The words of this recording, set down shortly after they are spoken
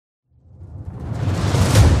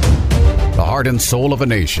heart and soul of a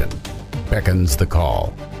nation, beckons the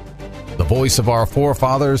call. The voice of our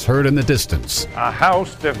forefathers heard in the distance. A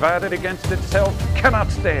house divided against itself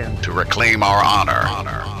cannot stand. To reclaim our honor,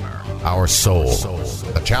 our soul.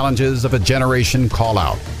 The challenges of a generation call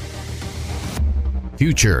out.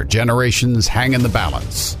 Future generations hang in the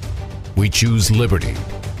balance. We choose liberty.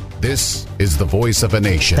 This is the voice of a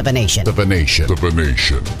nation. Of a nation. Of a nation. Of a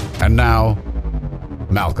nation. And now,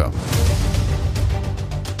 Malcolm.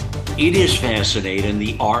 It is fascinating,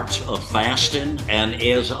 the art of fasting, and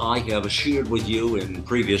as I have shared with you in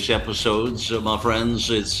previous episodes, my friends,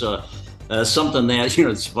 it's something that,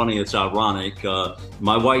 it's funny, it's ironic.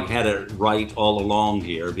 My wife had it right all along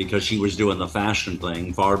here because she was doing the fasting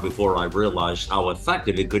thing far before I realized how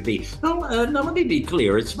effective it could be. Now, let me be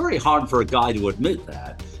clear. It's very hard for a guy to admit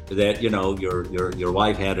that your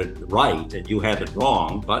wife had it right and you had it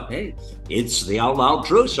wrong, but hey, it's the out loud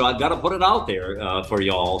truth, so I've got to put it out there for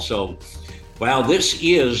y'all. So, well, this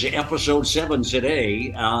is episode 7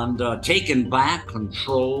 today, and taking back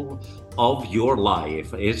control of your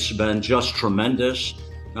life. It's been just tremendous.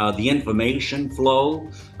 The information flow,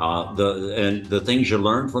 the things you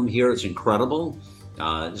learn from here, it's incredible.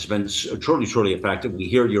 It's been truly, truly effective. We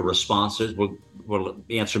hear your responses. We'll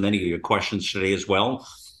answer many of your questions today as well.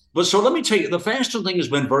 But so let me tell you, the fasting thing has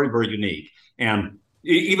been very, very unique. And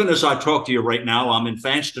even as I talk to you right now, I'm in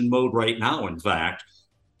fasting mode right now, in fact.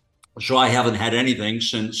 So I haven't had anything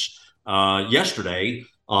since yesterday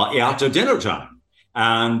after dinner time.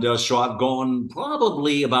 And so I've gone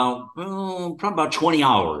probably about 20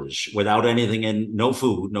 hours without anything in, no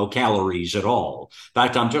food, no calories at all. In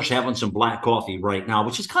fact, I'm just having some black coffee right now,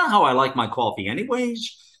 which is kind of how I like my coffee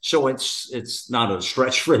anyways. So it's not a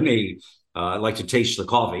stretch for me. I like to taste the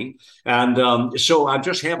coffee. And so I'm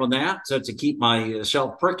just having that to keep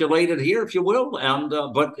myself percolated here, if you will. And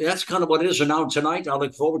but that's kind of what it is. And now tonight, I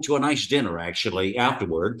look forward to a nice dinner, actually,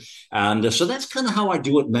 afterward. And so that's kind of how I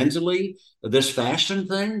do it mentally, this fasting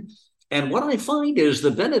thing. And what I find is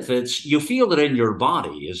the benefits, you feel it in your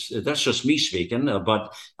body. That's just me speaking,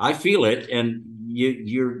 but I feel it. And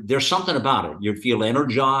there's something about it. You feel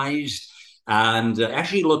energized. And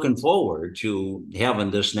actually looking forward to having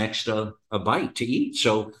this next a bite to eat.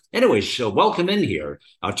 So anyways, welcome in here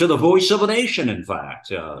to the voice of a nation, in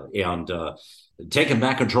fact, and taking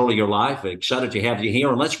back control of your life. Excited to have you here.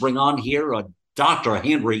 And let's bring on here Dr.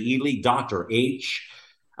 Henry Ealy, Dr. H.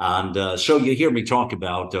 And so you hear me talk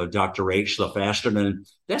about Dr. H, the fasting, and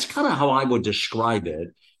that's kind of how I would describe it.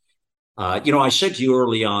 I said to you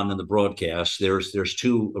early on in the broadcast, there's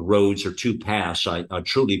two roads or two paths. I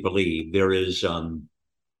truly believe there is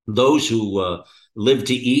those who live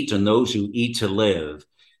to eat and those who eat to live.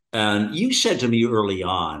 And you said to me early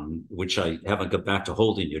on, which I haven't got back to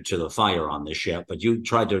holding you to the fire on this yet, but you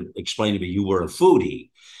tried to explain to me you were a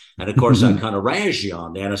foodie. And of course, I kind of razzed you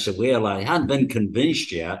on that. I said, well, I hadn't been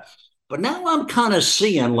convinced yet. But now I'm kind of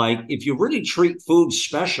seeing, like, if you really treat food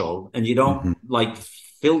special and you don't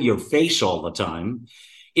fill your face all the time,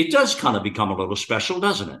 it does kind of become a little special,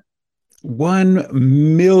 doesn't it?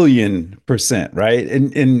 1,000,000%, right?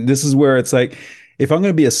 And this is where it's like, if I'm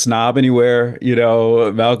going to be a snob anywhere,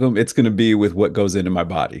 Malcolm, it's going to be with what goes into my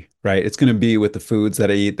body, right? It's going to be with the foods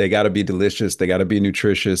that I eat. They got to be delicious. They got to be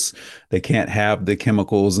nutritious. They can't have the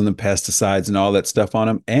chemicals and the pesticides and all that stuff on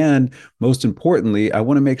them. And most importantly, I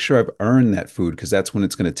want to make sure I've earned that food, because that's when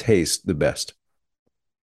it's going to taste the best.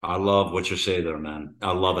 I love what you say there, man.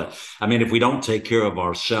 I love it. I mean, if we don't take care of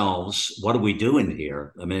ourselves, what are we doing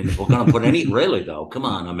here? I mean, if we're going to put any, really though, come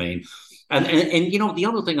on. I mean, and the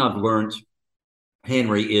other thing I've learned,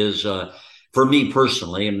 Henry, is for me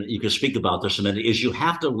personally, and you can speak about this a minute, is you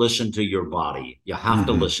have to listen to your body. You have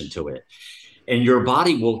to listen to it. And your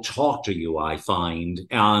body will talk to you, I find,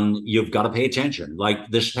 and you've got to pay attention. Like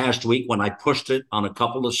this past week when I pushed it on a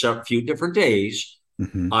few different days,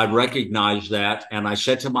 I recognized that, and I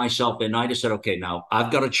said to myself at night, I said, okay, now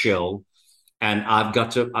I've got to chill, and I've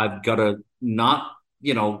got to not,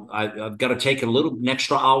 I've got to take an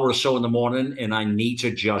extra hour or so in the morning, and I need to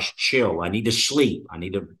just chill. I need to sleep. I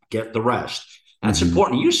need to get the rest. That's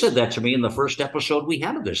important. You said that to me in the first episode we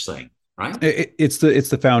had of this thing, right? It's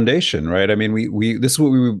the foundation, right? I mean, we this is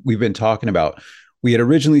what we've been talking about. We had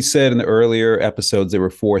originally said in the earlier episodes there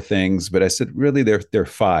were 4 things, but I said really there are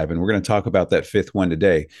 5, and we're going to talk about that 5th one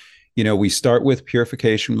today. We start with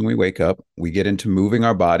purification when we wake up. We get into moving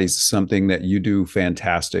our bodies, something that you do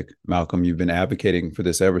fantastic, Malcolm. You've been advocating for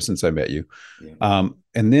this ever since I met you. Yeah.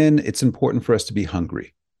 And then it's important for us to be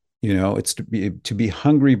hungry. It's to be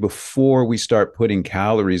hungry before we start putting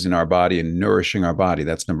calories in our body and nourishing our body.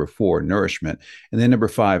 That's number 4, nourishment. And then number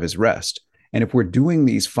 5 is rest. And if we're doing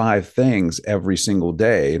these 5 things every single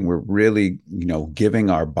day and we're really, giving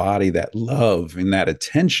our body that love and that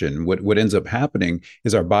attention, what ends up happening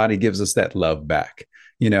is our body gives us that love back,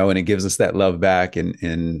 and it gives us that love back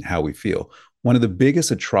in how we feel. One of the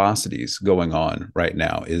biggest atrocities going on right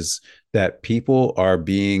now is that people are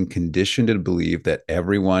being conditioned to believe that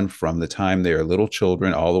everyone from the time they are little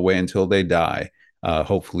children all the way until they die,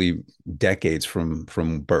 hopefully decades from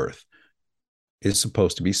birth, is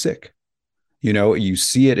supposed to be sick. You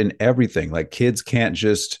see it in everything. Like kids can't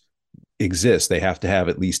just exist. They have to have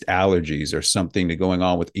at least allergies or something going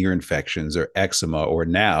on with ear infections or eczema, or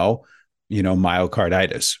now,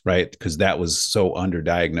 myocarditis, right? Because that was so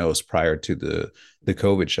underdiagnosed prior to the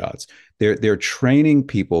COVID shots. They're training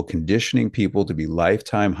people, conditioning people to be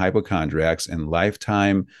lifetime hypochondriacs and in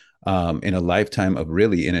a lifetime of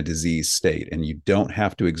really in a disease state. And you don't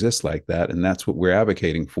have to exist like that. And that's what we're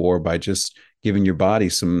advocating for by just giving your body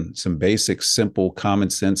some basic, simple, common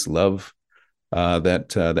sense love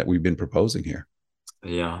that we've been proposing here.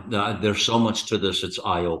 Yeah, there's so much to this. It's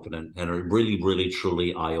eye-opening, and really, really,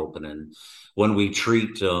 truly eye-opening. When we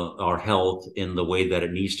treat our health in the way that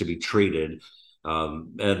it needs to be treated,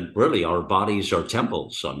 and really our bodies are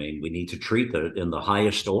temples. I mean, we need to treat it in the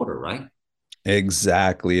highest order, right?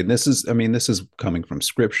 Exactly. And this is coming from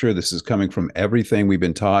scripture. This is coming from everything we've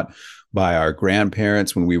been taught by our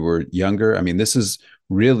grandparents when we were younger. I mean, this is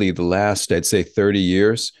really the last, I'd say 30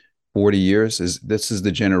 years, 40 years this is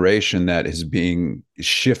the generation that is being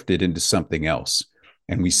shifted into something else.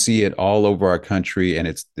 And we see it all over our country, and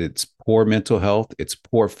it's poor mental health. It's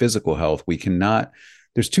poor physical health.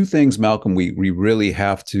 There's 2 things, Malcolm, we really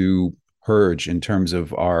have to purge in terms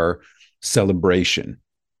of our celebration.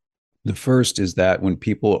 The first is that when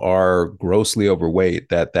people are grossly overweight,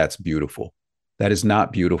 that's beautiful. That is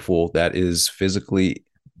not beautiful. That is physically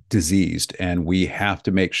diseased. And we have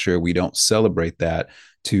to make sure we don't celebrate that,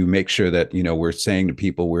 to make sure that, we're saying to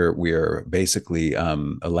people we're basically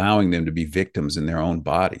allowing them to be victims in their own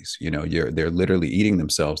bodies. They're literally eating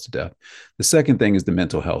themselves to death. The second thing is the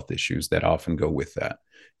mental health issues that often go with that,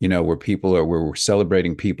 where we're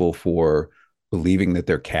celebrating people for believing that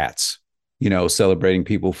they're cats, celebrating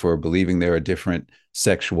people for believing they're a different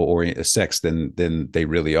sexual sex than they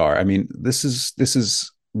really are. I mean, this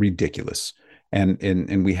is ridiculous.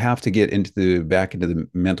 And we have to get back into the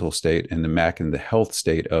mental state and back into the health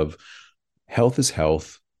state of health is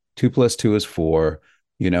health. 2 + 2 is 4.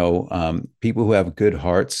 People who have good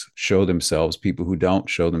hearts show themselves. People who don't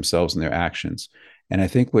show themselves in their actions. And I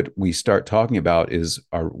think what we start talking about is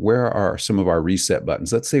where are some of our reset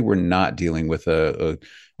buttons? Let's say we're not dealing with a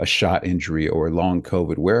shot injury or long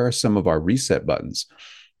COVID. Where are some of our reset buttons?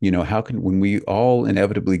 When we all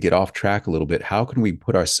inevitably get off track a little bit, how can we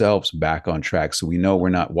put ourselves back on track so we know we're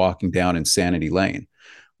not walking down insanity lane?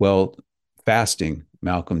 Well, fasting,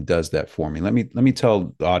 Malcolm, does that for me. Let me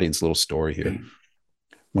tell the audience a little story here.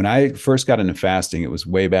 When I first got into fasting, it was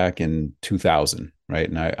way back in 2000, right?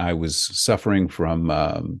 And I was suffering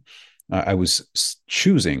from, I was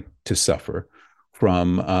choosing to suffer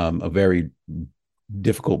from a very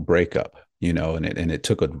difficult breakup, and it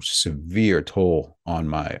took a severe toll on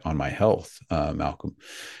my health, Malcolm.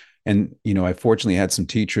 And, I fortunately had some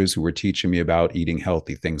teachers who were teaching me about eating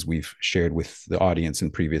healthy, things we've shared with the audience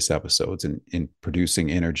in previous episodes, and in producing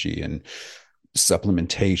energy and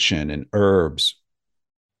supplementation and herbs,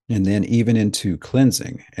 and then even into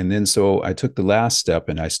cleansing. And then so I took the last step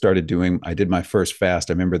and I did my first fast.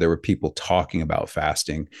 I remember there were people talking about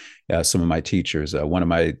fasting. Some of my teachers, one of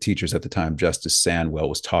my teachers at the time, Justice Sandwell,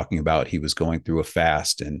 was talking about he was going through a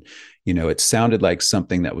fast. And, it sounded like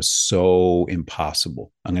something that was so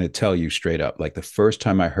impossible. I'm going to tell you straight up, like the first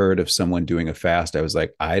time I heard of someone doing a fast, I was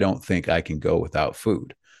like, I don't think I can go without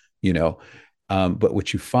food, but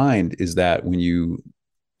what you find is that when you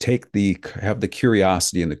have the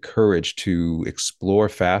curiosity and the courage to explore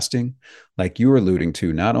fasting, like you were alluding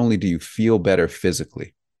to, not only do you feel better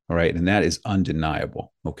physically, all right, and that is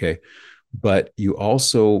undeniable, okay, but you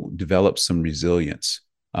also develop some resilience,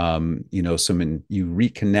 you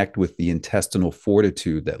reconnect with the intestinal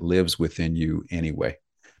fortitude that lives within you anyway,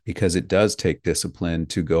 because it does take discipline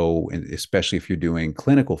to go, and especially if you're doing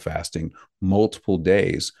clinical fasting, multiple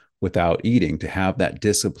days without eating, to have that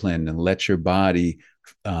discipline and let your body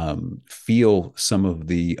feel some of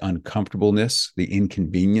the uncomfortableness, the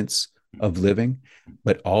inconvenience of living,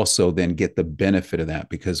 but also then get the benefit of that.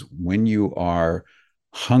 Because when you are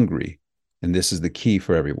hungry, and this is the key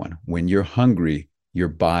for everyone, when you're hungry, your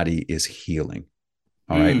body is healing.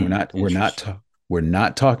 All right. We're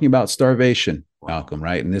not talking about starvation, Malcolm,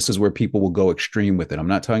 right? And this is where people will go extreme with it. I'm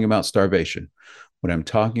not talking about starvation. What I'm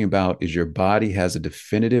talking about is your body has a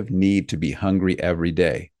definitive need to be hungry every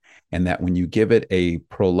day. And that when you give it a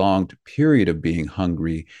prolonged period of being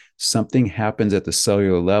hungry, something happens at the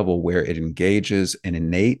cellular level where it engages an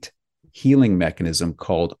innate healing mechanism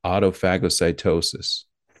called autophagocytosis.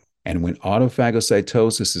 And when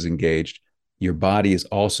autophagocytosis is engaged, your body is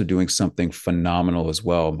also doing something phenomenal as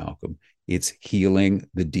well, Malcolm. It's healing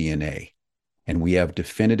the DNA. And we have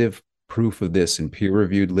definitive proof of this in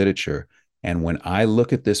peer-reviewed literature. And when I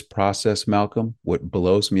look at this process, Malcolm, what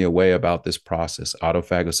blows me away about this process,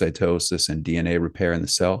 autophagocytosis and DNA repair in the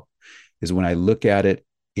cell, is when I look at it,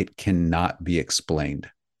 it cannot be explained.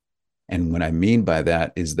 And what I mean by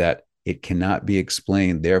that is that it cannot be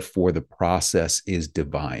explained. Therefore, the process is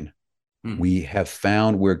divine. We have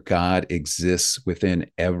found where God exists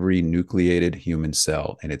within every nucleated human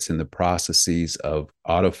cell, and it's in the processes of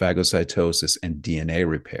autophagocytosis and DNA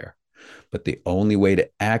repair. But the only way to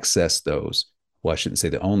access those, well, I shouldn't say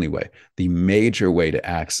the only way, the major way to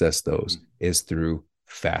access those is through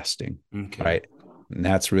fasting, right? And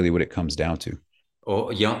that's really what it comes down to.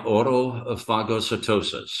 Oh, yeah,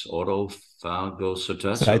 autophagocytosis.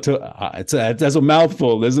 Autophagocytosis. That's a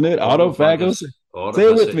mouthful, isn't it? Autophagocytosis. Say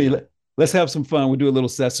it with me. Let's have some fun. We'll do a little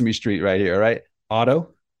Sesame Street right here, all right? Phagocytosis.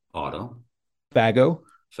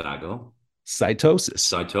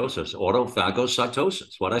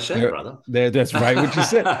 Autophagocytosis. What I said, brother. That's right. What you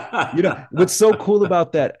said. What's so cool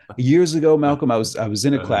about that? Years ago, Malcolm, I was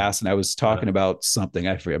in a class and I was talking about something.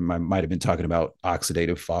 I forget. I might have been talking about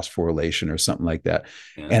oxidative phosphorylation or something like that.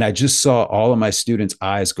 Yeah. And I just saw all of my students'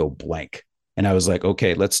 eyes go blank. And I was like,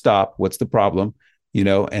 okay, let's stop. What's the problem?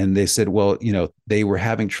 And they said, well, they were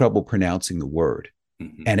having trouble pronouncing the word.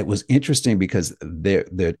 And it was interesting because their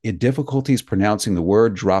difficulties pronouncing the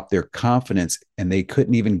word dropped their confidence, and they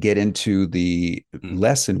couldn't even get into the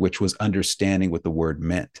lesson, which was understanding what the word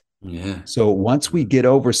meant. Yeah. So once we get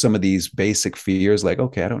over some of these basic fears, like,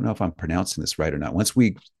 okay, I don't know if I'm pronouncing this right or not. Once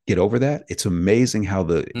we get over that, it's amazing how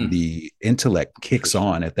the intellect kicks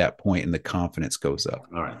on at that point and the confidence goes up.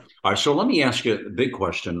 All right. So let me ask you a big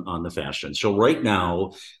question on the fasting. So right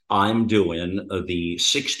now I'm doing the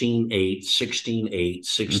 16-8, 16-8,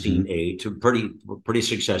 16-8 pretty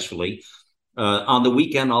successfully. On the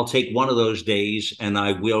weekend, I'll take one of those days, and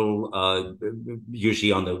I will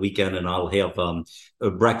usually on the weekend, and I'll have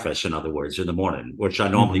breakfast, in other words, in the morning, which I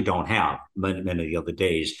normally don't have many of the other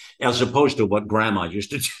days, as opposed to what Grandma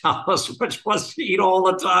used to tell us, which was to eat all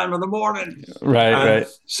the time in the morning. Right.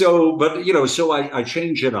 So, but so I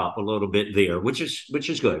change it up a little bit there, which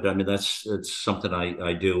is good. I mean, it's something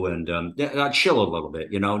I do, and I chill a little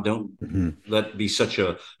bit. Don't let it be such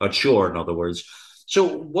a chore. In other words. So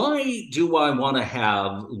why do I want to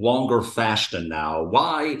have longer fasting now?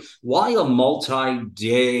 Why a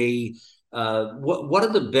multi-day? What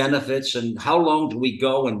are the benefits, and how long do we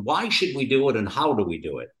go, and why should we do it, and how do we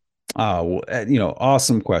do it?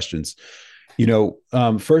 Awesome questions.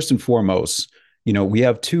 First and foremost, we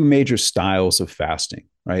have two major styles of fasting,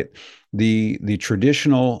 right? The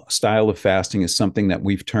traditional style of fasting is something that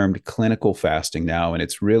we've termed clinical fasting now, and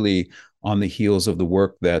it's really on the heels of the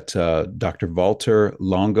work that Dr. Walter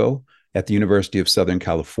Longo at the University of Southern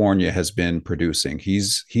California has been producing.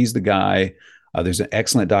 He's the guy. There's an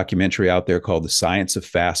excellent documentary out there called The Science of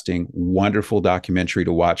Fasting. Wonderful documentary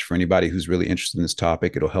to watch for anybody who's really interested in this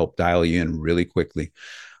topic. It'll help dial you in really quickly.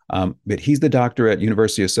 But he's the doctor at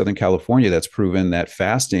University of Southern California that's proven that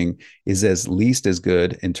fasting is at least as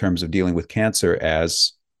good in terms of dealing with cancer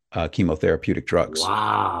as chemotherapeutic drugs.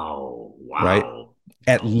 Wow. Right?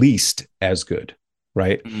 At least as good,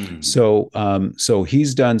 right? So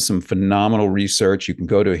he's done some phenomenal research. You can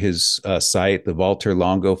go to his site, the Walter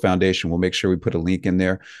Longo Foundation. We'll make sure we put a link in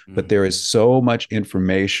there. But there is so much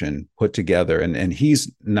information put together, and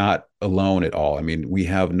he's not alone at all. I mean, we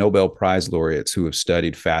have Nobel Prize laureates who have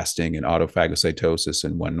studied fasting and autophagocytosis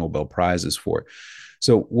and won Nobel Prizes for it.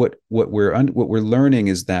 So what we're learning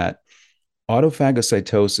is that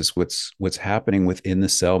autophagocytosis, what's happening within the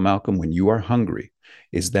cell, Malcolm, when you are hungry,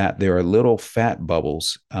 is that there are little fat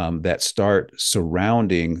bubbles that start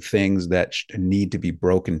surrounding things that need to be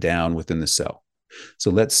broken down within the cell.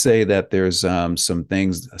 So let's say that there's some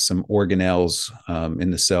organelles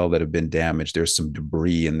in the cell that have been damaged. There's some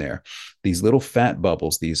debris in there. These little fat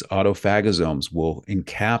bubbles, these autophagosomes, will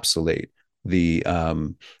encapsulate the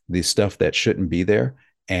stuff that shouldn't be there.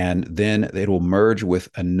 And then it will merge with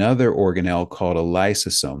another organelle called a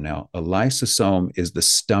lysosome. Now, a lysosome is the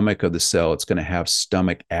stomach of the cell. It's going to have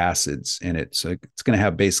stomach acids in it. So it's going to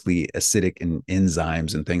have basically acidic and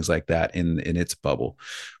enzymes and things like that in its bubble.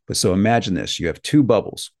 But so imagine this. You have two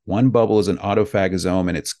bubbles. One bubble is an autophagosome,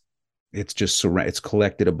 and it's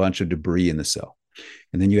collected a bunch of debris in the cell.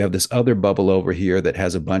 And then you have this other bubble over here that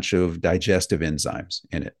has a bunch of digestive enzymes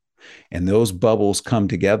in it. And those bubbles come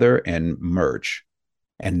together and merge.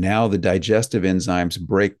 And now the digestive enzymes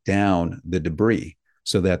break down the debris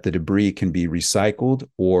so that the debris can be recycled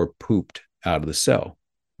or pooped out of the cell,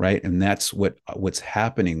 right? And that's what's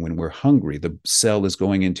happening when we're hungry. The cell is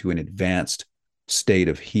going into an advanced state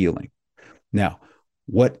of healing. Now,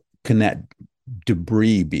 what can that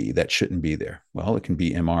debris be that shouldn't be there? Well, it can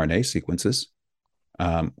be mRNA sequences.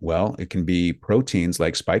 It can be proteins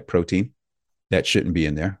like spike protein that shouldn't be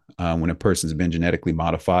in there when a person's been genetically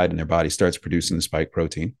modified and their body starts producing the spike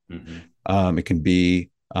protein. Mm-hmm. It can be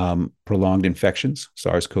prolonged infections,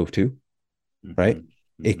 SARS-CoV-2, mm-hmm. right?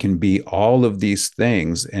 Mm-hmm. It can be all of these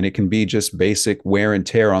things, and it can be just basic wear and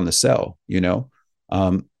tear on the cell,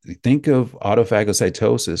 think of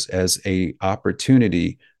autophagocytosis as an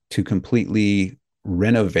opportunity to completely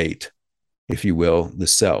renovate, if you will, the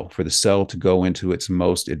cell, for the cell to go into its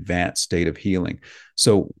most advanced state of healing.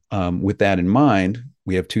 So with that in mind,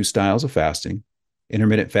 we have two styles of fasting: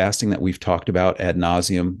 intermittent fasting that we've talked about ad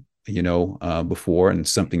nauseum, before, and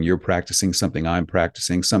something you're practicing, something I'm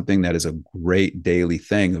practicing, something that is a great daily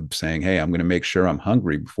thing of saying, hey, I'm going to make sure I'm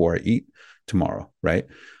hungry before I eat tomorrow, right?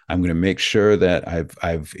 I'm going to make sure that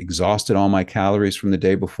I've exhausted all my calories from the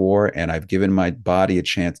day before, and I've given my body a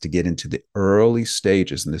chance to get into the early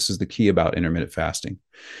stages. And this is the key about intermittent fasting.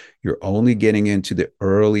 You're only getting into the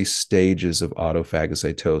early stages of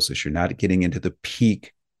autophagocytosis. You're not getting into the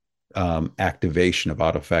peak activation of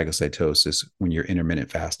autophagocytosis when you're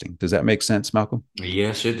intermittent fasting. Does that make sense, Malcolm?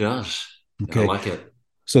 Yes, it does. Okay. I like it.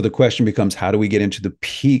 So the question becomes, how do we get into the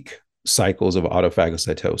peak cycles of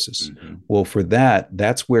autophagocytosis? Mm-hmm. Well, for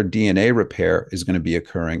that's where DNA repair is going to be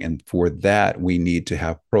occurring. And for that, we need to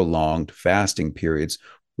have prolonged fasting periods,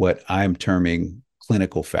 what I'm terming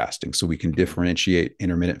clinical fasting. So we can differentiate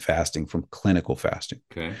intermittent fasting from clinical fasting.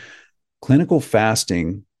 Okay. Clinical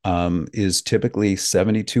fasting is typically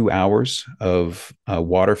 72 hours of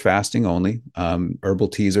water fasting only. Herbal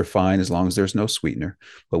teas are fine as long as there's no sweetener,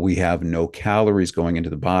 but we have no calories going into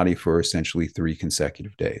the body for essentially 3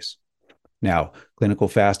 consecutive days. Now, clinical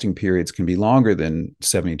fasting periods can be longer than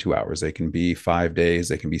 72 hours. They can be 5 days,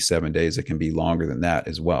 they can be 7 days, they can be longer than that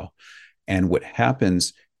as well. And what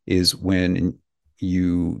happens is when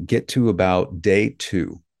you get to about day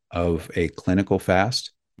 2 of a clinical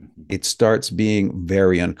fast, it starts being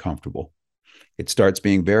very uncomfortable. It starts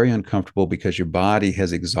being very uncomfortable because your body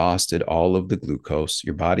has exhausted all of the glucose.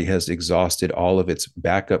 Your body has exhausted all of its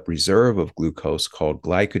backup reserve of glucose called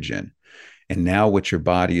glycogen. And now what your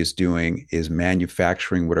body is doing is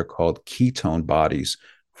manufacturing what are called ketone bodies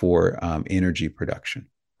for energy production.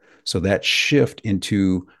 So that shift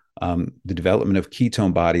into the development of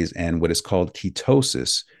ketone bodies and what is called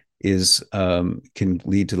ketosis is can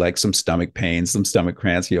lead to like some stomach pains, some stomach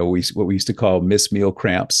cramps, what we used to call missed meal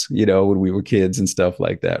cramps, when we were kids and stuff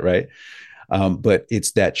like that, right? But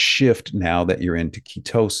it's that shift now that you're into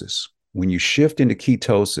ketosis. When you shift into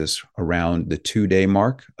ketosis around the 2-day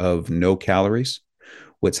mark of no calories,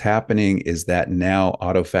 what's happening is that now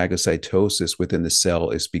autophagocytosis within the cell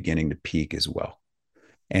is beginning to peak as well.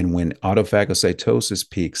 And when autophagocytosis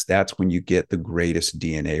peaks, that's when you get the greatest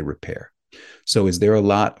DNA repair. So is there a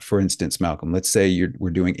lot, for instance, Malcolm, let's say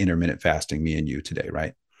we're doing intermittent fasting, me and you today,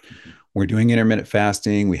 right? Mm-hmm. We're doing intermittent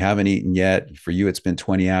fasting. We haven't eaten yet. For you, it's been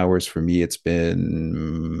 20 hours. For me, it's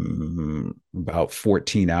been about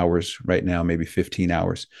 14 hours right now, maybe 15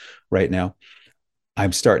 hours right now.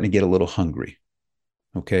 I'm starting to get a little hungry.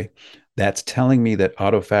 Okay. That's telling me that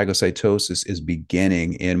autophagocytosis is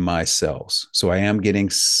beginning in my cells. So I am getting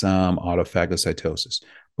some autophagocytosis.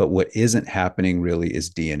 But what isn't happening really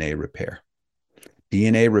is DNA repair.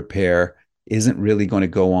 DNA repair isn't really going to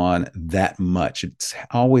go on that much. It's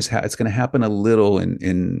always it's going to happen a little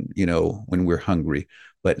in when we're hungry,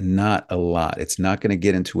 but not a lot. It's not going to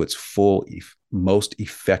get into its full, most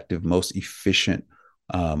effective, most efficient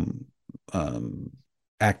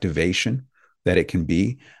activation that it can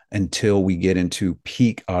be until we get into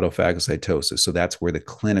peak autophagocytosis. So that's where the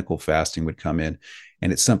clinical fasting would come in,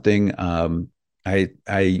 and it's something I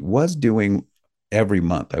was doing every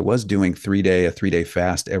month. I was doing a 3-day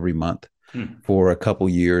fast every month for a couple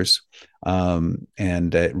years.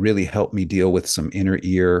 And it really helped me deal with some inner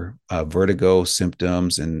ear vertigo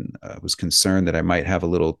symptoms. And I was concerned that I might have a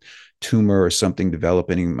little tumor or something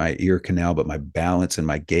developing in my ear canal, but my balance and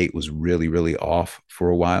my gait was really, really off for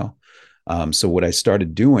a while. So what I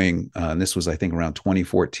started doing, and this was, I think, around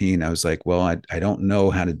 2014, I was like, well, I don't know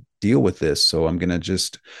how to deal with this. So I'm going to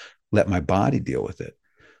just let my body deal with it.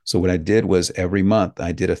 So what I did was every month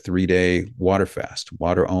I did a 3-day water fast,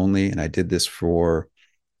 water only. And I did this for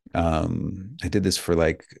I did this for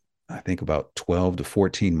like, I think about 12 to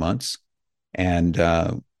 14 months. And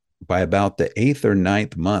by about the eighth or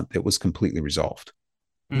ninth month, it was completely resolved.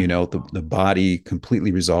 You know, the body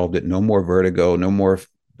completely resolved it. No more vertigo, no more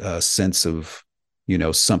sense of,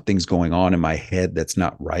 something's going on in my head that's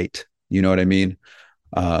not right. You know what I mean?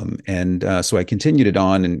 And so I continued it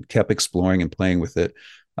on and kept exploring and playing with it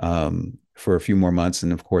for a few more months.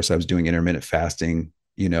 And of course, I was doing intermittent fasting,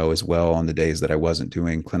 as well on the days that I wasn't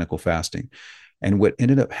doing clinical fasting. And what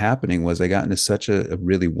ended up happening was I got into such a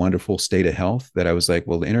really wonderful state of health that I was like,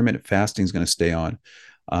 well, the intermittent fasting is going to stay on.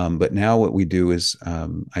 But now what we do is I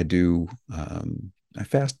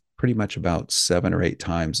fast pretty much about 7 or 8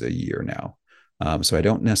 times a year now. So I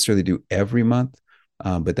don't necessarily do every month,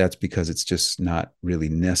 but that's because it's just not really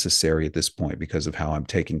necessary at this point because of how I'm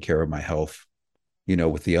taking care of my health,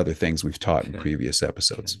 with the other things we've taught in previous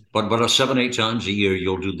episodes. But 7, 8 times a year,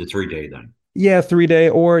 you'll do the 3-day then. Yeah, 3 day,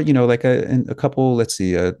 or like a couple. Let's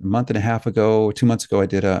see, a month and a half ago, 2 months ago, I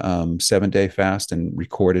did a 7 day fast and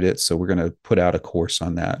recorded it. So we're going to put out a course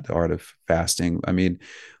on that, the art of fasting. I mean,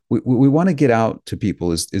 we want to get out to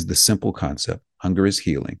people is the simple concept. Hunger is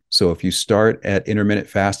healing. So if you start at intermittent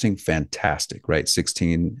fasting, fantastic, right?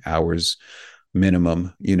 16 hours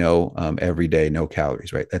minimum, every day, no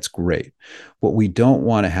calories, right? That's great. What we don't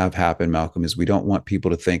want to have happen, Malcolm, is we don't want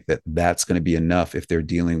people to think that that's going to be enough if they're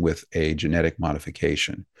dealing with a genetic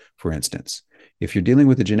modification, for instance. If you're dealing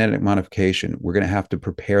with a genetic modification, we're going to have to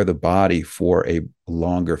prepare the body for a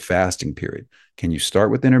longer fasting period. Can you start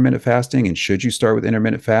with intermittent fasting? And should you start with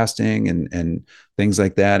intermittent fasting and things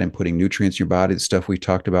like that and putting nutrients in your body, the stuff we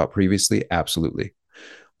talked about previously? Absolutely.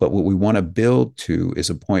 But what we want to build to is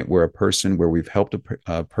a point where we've helped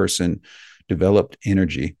a person develop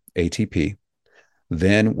energy, ATP.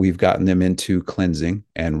 Then we've gotten them into cleansing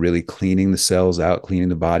and really cleaning the cells out, cleaning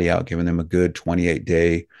the body out, giving them a good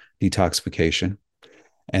 28-day detoxification.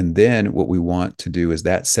 And then what we want to do is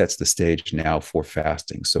that sets the stage now for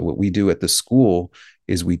fasting. So what we do at the school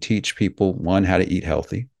is we teach people, one, how to eat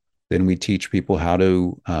healthy. Then we teach people how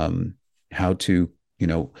to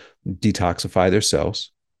detoxify their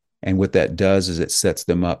cells. And what that does is it sets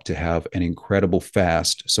them up to have an incredible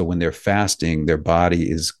fast. So when they're fasting, their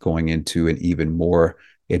body is going into an even more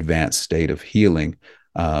advanced state of healing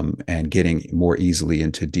and getting more easily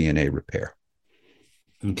into DNA repair.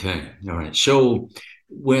 Okay. All right. So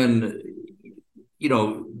when,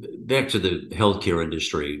 back to the healthcare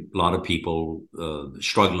industry, a lot of people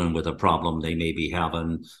struggling with a problem they may be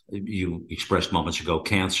having. You expressed moments ago,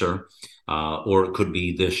 cancer. Or it could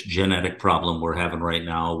be this genetic problem we're having right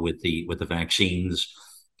now with the vaccines,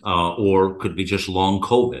 or it could be just long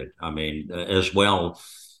COVID. I mean, as well.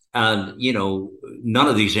 And, none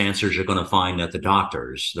of these answers you're going to find at the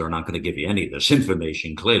doctors. They're not going to give you any of this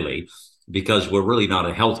information, clearly, because we're really not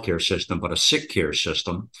a healthcare system, but a sick care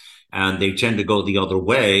system. And they tend to go the other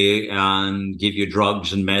way and give you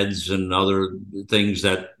drugs and meds and other things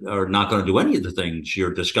that are not going to do any of the things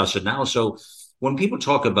you're discussing now. So when people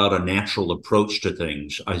talk about a natural approach to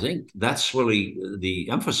things, I think that's really the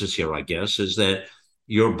emphasis here, I guess, is that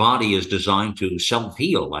your body is designed to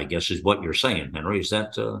self-heal, I guess, is what you're saying, Henry. Is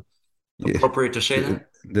that appropriate to say that?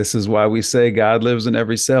 This is why we say God lives in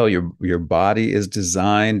every cell. Your body is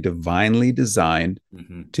divinely designed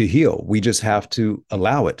to heal. We just have to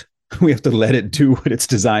allow it. We have to let it do what it's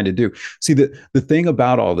designed to do. See, the thing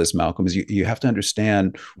about all this, Malcolm, is you have to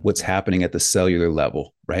understand what's happening at the cellular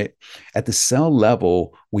level, right? At the cell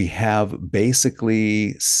level, we have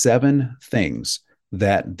basically 7 things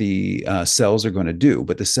that the cells are going to do,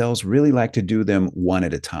 but the cells really like to do them one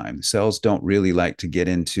at a time. The cells don't really like to get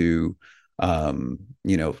into,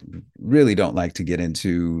 really don't like to get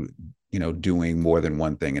into, doing more than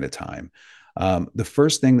one thing at a time. The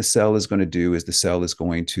first thing the cell is going to do is the cell is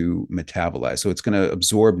going to metabolize. So it's going to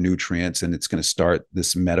absorb nutrients and it's going to start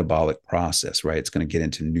this metabolic process, right? It's going to get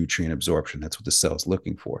into nutrient absorption. That's what the cell is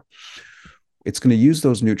looking for. It's going to use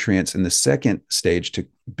those nutrients in the second stage to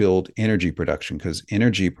build energy production, because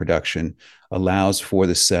energy production allows for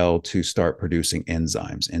the cell to start producing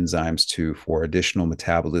enzymes for additional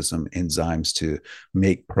metabolism, enzymes to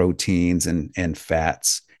make proteins and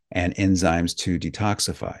fats, and enzymes to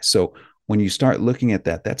detoxify. So when you start looking at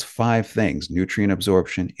that, that's 5 things: nutrient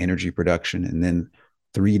absorption, energy production, and then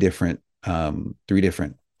three different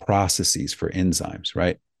processes for enzymes,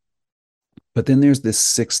 right? But then there's this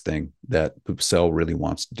 6th thing that the cell really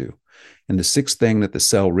wants to do. And the 6th thing that the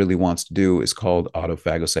cell really wants to do is called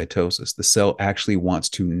autophagocytosis. The cell actually wants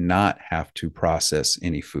to not have to process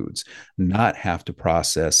any foods, not have to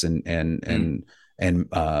process and and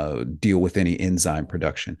deal with any enzyme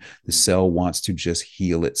production. The cell wants to just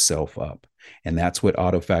heal itself up. And that's what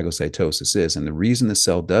autophagocytosis is. And the reason the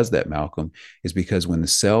cell does that, Malcolm, is because when the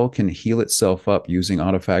cell can heal itself up using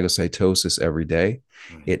autophagocytosis every day,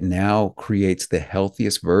 it now creates the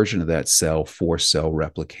healthiest version of that cell for cell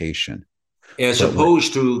replication. As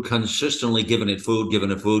opposed to consistently giving it food,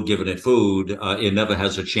 it never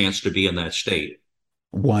has a chance to be in that state.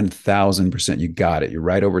 1000%. You got it. You're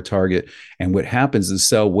right over target. And what happens is the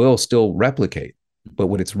cell will still replicate, but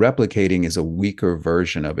what it's replicating is a weaker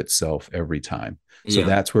version of itself every time. So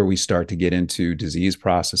that's where we start to get into disease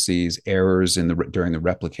processes, errors during the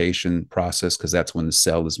replication process, because that's when the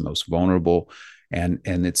cell is most vulnerable. And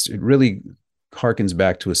it really harkens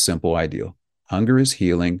back to a simple ideal. Hunger is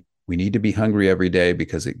healing. We need to be hungry every day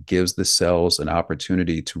because it gives the cells an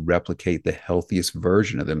opportunity to replicate the healthiest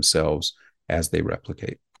version of themselves as they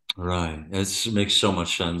replicate. Right. That makes so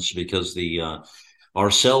much sense because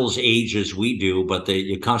our cells age as we do, but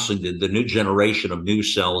the new generation of new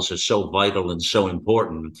cells is so vital and so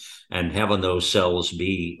important. And having those cells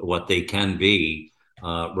be what they can be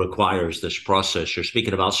requires this process you're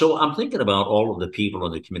speaking about. So I'm thinking about all of the people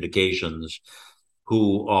in the communications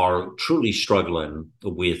who are truly struggling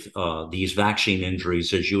with these vaccine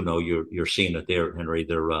injuries. As you know, you're seeing it there, Henry.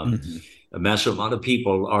 They're a massive amount of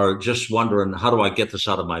people are just wondering, how do I get this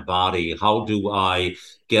out of my body? How do I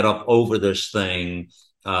get up over this thing?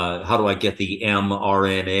 How do I get the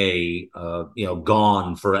mRNA,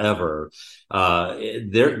 gone forever?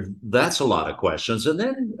 That's a lot of questions, and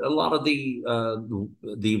then a lot of the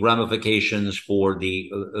ramifications for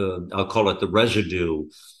I'll call it the residue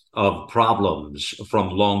of problems from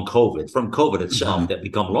long COVID, from COVID itself that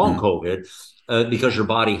become long COVID, because your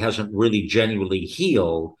body hasn't really genuinely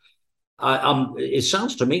healed. It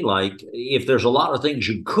sounds to me like if there's a lot of things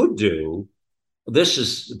you could do, this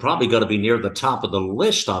is probably going to be near the top of the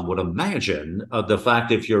list, I would imagine. The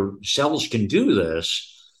fact if your cells can do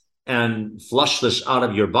this and flush this out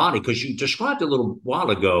of your body, because you described a little while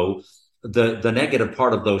ago the negative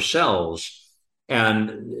part of those cells,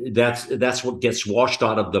 and that's what gets washed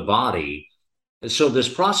out of the body. So this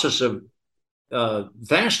process of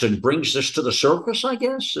fasting brings this to the surface, I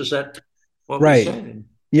guess. Is that what we're saying?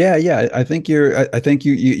 Yeah. I think you're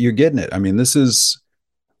getting it. I mean, this is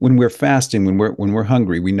when we're fasting, when we're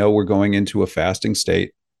hungry, we know we're going into a fasting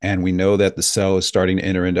state, and we know that the cell is starting to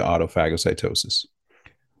enter into autophagocytosis.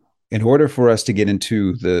 In order for us to get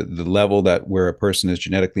into the level that where a person is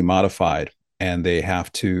genetically modified and they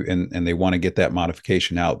have to, and they want to get that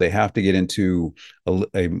modification out, they have to get into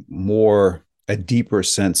a deeper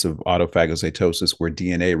sense of autophagocytosis where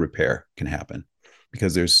DNA repair can happen.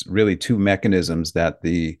 Because there's really two mechanisms that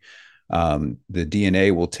the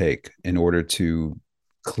DNA will take in order to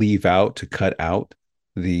cut out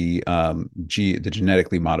the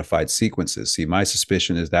genetically modified sequences. See, my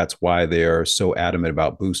suspicion is that's why they are so adamant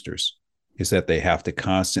about boosters, is that they have to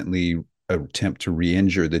constantly attempt to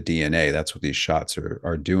re-injure the DNA. That's what these shots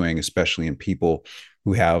are doing, especially in people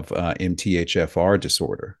who have MTHFR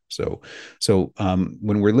disorder. So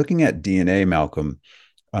when we're looking at DNA, Malcolm,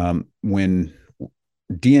 when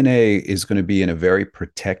DNA is going to be in a very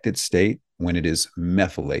protected state when it is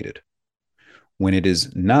methylated. When it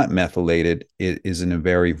is not methylated, it is in a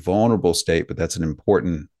very vulnerable state, but that's an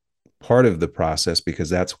important part of the process because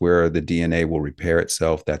that's where the DNA will repair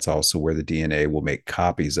itself. That's also where the DNA will make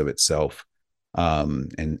copies of itself,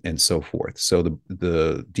 and so forth. So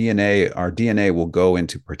the DNA, our DNA will go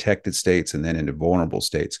into protected states and then into vulnerable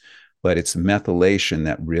states, but it's methylation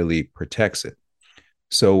that really protects it.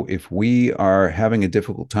 So if we are having a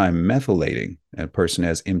difficult time methylating, and a person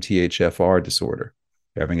has MTHFR disorder,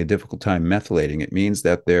 they're having a difficult time methylating, it means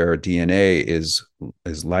that their DNA is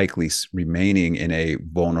likely remaining in a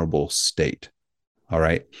vulnerable state. All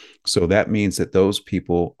right. So that means that those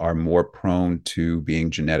people are more prone to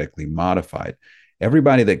being genetically modified.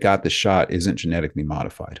 Everybody that got the shot isn't genetically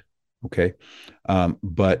modified. Okay.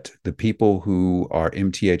 But the people who are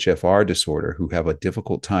MTHFR disorder, who have a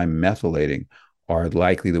difficult time methylating, are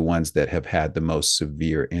likely the ones that have had the most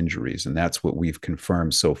severe injuries. And that's what we've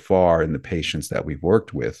confirmed so far in the patients that we've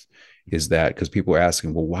worked with, is that because people are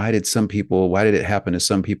asking, well, why did it happen to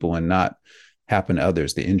some people and not happen to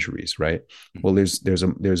others, the injuries, right? Well,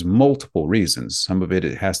 there's multiple reasons. Some of it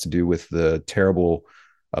has to do with the terrible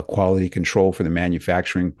quality control for the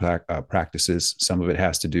manufacturing practices. Some of it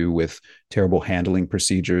has to do with terrible handling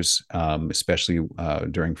procedures, especially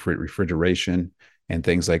during refrigeration and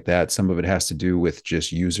things like that. Some of it has to do with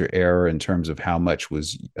just user error in terms of how much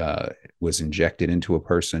was injected into a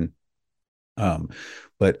person.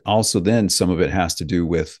 But also then some of it has to do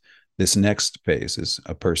with This next phase is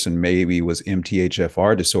a person maybe was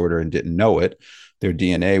MTHFR disorder and didn't know it. Their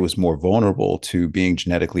DNA was more vulnerable to being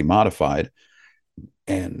genetically modified.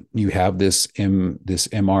 And you have this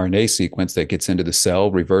mRNA sequence that gets into the cell,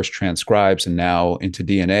 reverse transcribes, and now into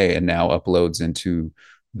DNA, and now uploads into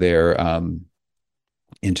their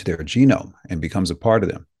genome and becomes a part of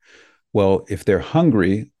them. Well, if they're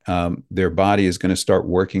hungry, their body is going to start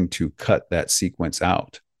working to cut that sequence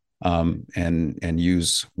out, and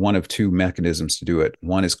use one of two mechanisms to do it.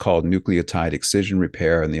 One is called nucleotide excision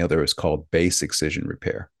repair, and the other is called base excision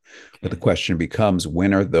repair. But the question becomes,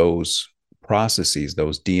 when are those processes,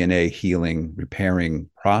 those DNA healing, repairing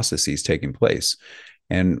processes taking place?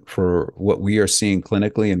 And for what we are seeing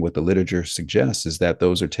clinically and what the literature suggests is that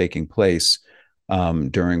those are taking place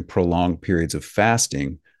during prolonged periods of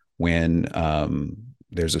fasting, when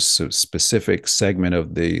there's a specific segment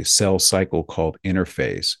of the cell cycle called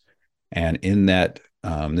interphase. And in that,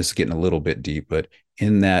 this is getting a little bit deep, but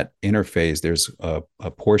in that interphase, there's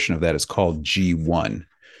a portion of that is called G1.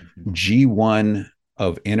 G1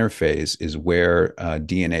 of interphase is where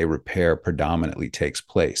DNA repair predominantly takes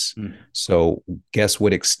place. So guess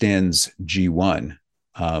what extends G1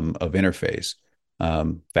 of interphase?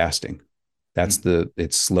 Fasting.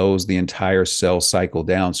 It slows the entire cell cycle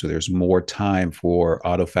down. So there's more time for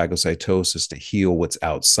autophagocytosis to heal what's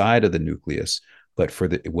outside of the nucleus, but for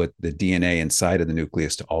the DNA inside of the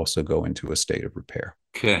nucleus to also go into a state of repair.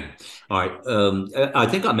 Okay. All right. I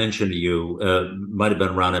think I mentioned to you, might have been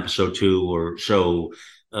around episode 2 or so,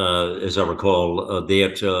 as I recall,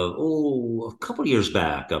 that a couple of years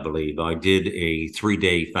back, I believe, I did a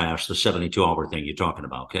 3-day fast, the 72-hour thing you're talking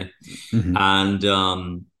about. Okay. Mm-hmm. And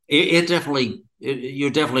it definitely, you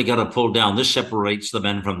definitely got to pull down. This separates the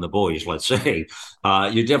men from the boys, let's say.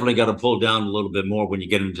 You definitely got to pull down a little bit more when you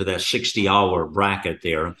get into that 60-hour bracket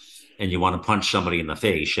there, and you want to punch somebody in the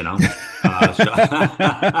face, you know? As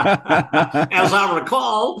I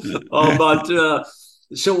recall.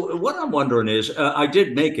 So what I'm wondering is, I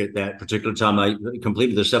did make it that particular time. I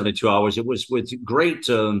completed the 72 hours. It was with great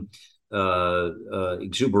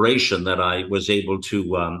exuberation that I was able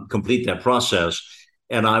to complete that process.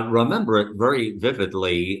 And I remember it very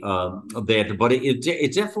vividly, but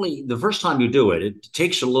it definitely, the first time you do it, it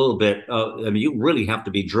takes a little bit. You really have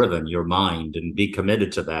to be driven, your mind, and be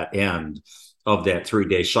committed to that end of that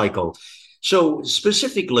 3-day cycle. So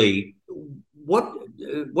specifically,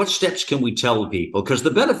 what steps can we tell people? Because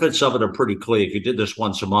the benefits of it are pretty clear. If you did this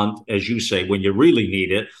once a month, as you say, when you really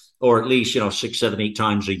need it, or at least 6, 7, 8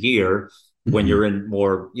 times a year, when you're in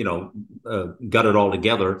more, got it all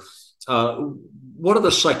together. What are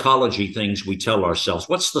the psychology things we tell ourselves?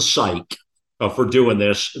 What's the psych for doing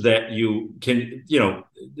this that you can,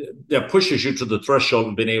 that pushes you to the threshold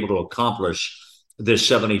of being able to accomplish this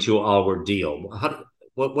 72-hour deal?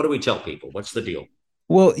 What do we tell people? What's the deal?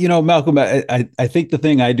 Well, Malcolm, I think the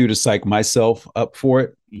thing I do to psych myself up for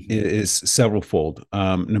it is severalfold.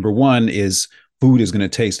 Number one is food is going to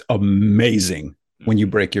taste amazing when you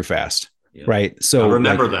break your fast. Yeah. Right. So I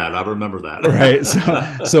remember that. Right.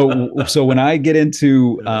 So when I get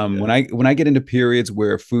into when I get into periods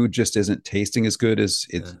where food just isn't tasting as good as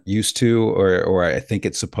it's used to, or I think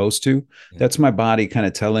it's supposed to, that's my body kind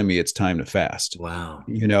of telling me it's time to fast. Wow.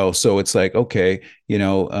 So it's like, okay,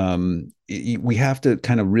 we have to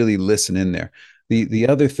kind of really listen in there. The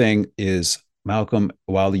other thing is, Malcolm,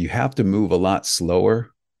 while you have to move a lot slower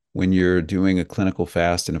when you're doing a clinical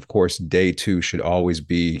fast, and of course, day 2 should always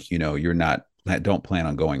be, don't plan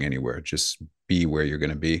on going anywhere, just be where you're going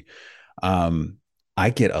to be. I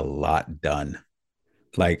get a lot done.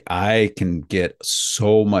 Like, I can get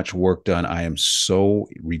so much work done. I am so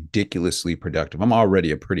ridiculously productive. I'm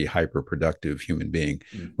already a pretty hyper productive human being,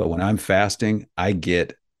 but when I'm fasting, I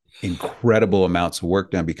get incredible amounts of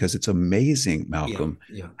work done, because it's amazing, Malcolm,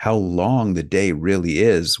 how long the day really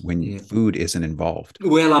is when food isn't involved.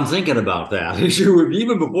 Well, I'm thinking about that.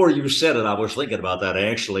 Even before you said it, I was thinking about that,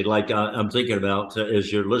 actually. Like, I'm thinking about,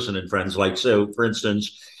 as you're listening, friends, like, so for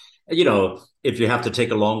instance, if you have to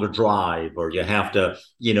take a longer drive, or you have to,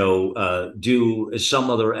 do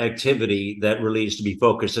some other activity that really needs to be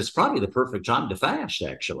focused, it's probably the perfect time to fast,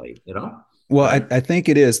 actually, Well, I think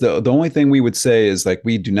it is. The only thing we would say is, like,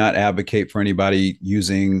 we do not advocate for anybody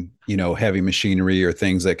using, heavy machinery or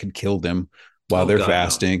things that could kill them while they're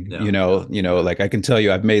fasting. No. Like, I can tell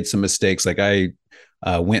you, I've made some mistakes. Like, I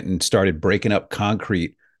went and started breaking up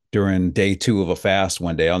concrete during day 2 of a fast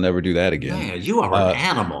one day. I'll never do that again. Man, you are an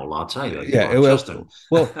animal, I'll tell you. You Yeah, are just an...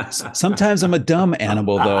 sometimes I'm a dumb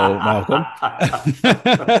animal, though, Malcolm.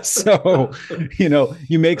 So,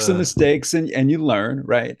 you make some mistakes and you learn,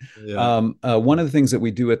 right? Yeah. One of the things that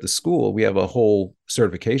we do at the school, we have a whole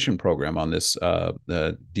certification program on this,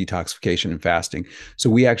 the detoxification and fasting. So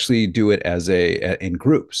we actually do it in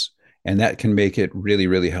groups. And that can make it really,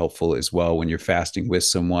 really helpful as well when you're fasting with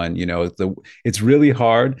someone. It's really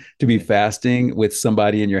hard to be fasting with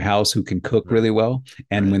somebody in your house who can cook really well,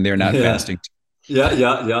 and when they're not fasting. Yeah,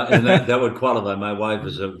 and that would qualify. My wife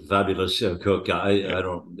is a fabulous cook. I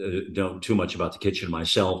don't know too much about the kitchen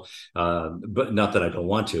myself, but not that I don't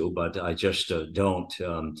want to, but I just don't.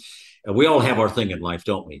 We all have our thing in life,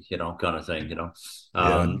 don't we? Kind of thing.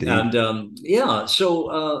 So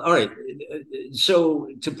all right. So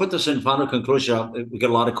to put this in final conclusion, we got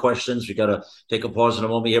a lot of questions. We got to take a pause in a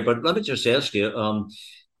moment here, but let me just ask you.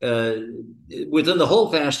 Within the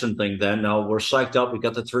whole fasting thing, then now we're psyched up. We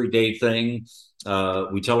got the 3-day thing.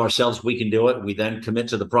 We tell ourselves we can do it. We then commit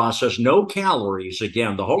to the process. No calories.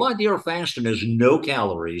 Again, the whole idea of fasting is no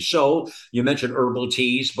calories. So you mentioned herbal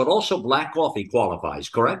teas, but also black coffee qualifies,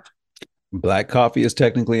 correct? Black coffee is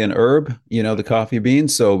technically an herb, the coffee bean.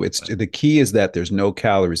 So the key is that there's no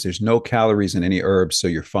calories. There's no calories in any herbs, so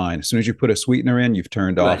you're fine. As soon as you put a sweetener in, you've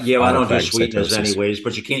turned off. Yeah, I don't do sweeteners anyways,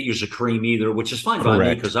 but you can't use a cream either, which is fine by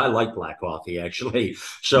me because I like black coffee actually.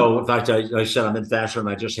 So in fact, I said I'm in fashion.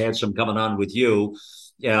 I just had some coming on with you.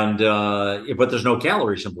 And but there's no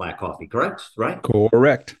calories in black coffee, correct? Right?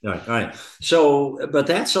 Correct. All right. So, but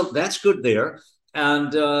that's good there.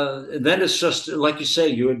 And then it's just like you say,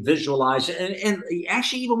 you visualize, and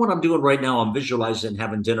actually, even what I'm doing right now, I'm visualizing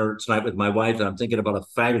having dinner tonight with my wife, and I'm thinking about a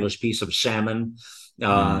fabulous piece of salmon.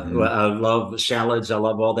 I love salads, I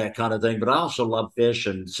love all that kind of thing, but I also love fish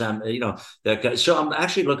and salmon. So I'm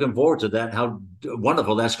actually looking forward to that. How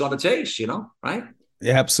wonderful that's going to taste, right?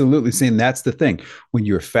 Yeah, absolutely. See, and that's the thing. When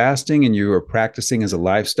you're fasting and you are practicing as a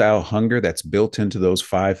lifestyle, hunger that's built into those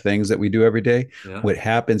 5 things that we do every day, what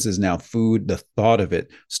happens is now food, the thought of it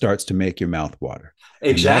starts to make your mouth water.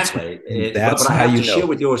 Exactly. That's but I how have you to know. share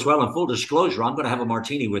with you as well. In full disclosure, I'm going to have a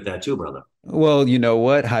martini with that too, brother. Well, you know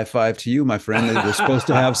what? High five to you, my friend. We're supposed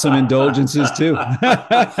to have some indulgences too.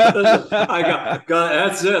 I got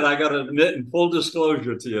that's it. I got to admit in full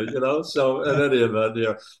disclosure to you, So in any event,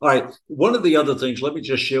 yeah. All right. One of the other things, let me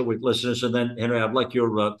just share with listeners, and then Henry, I'd like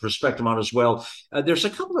your perspective on as well. There's a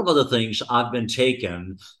couple of other things I've been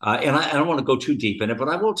taking, and I don't want to go too deep in it, but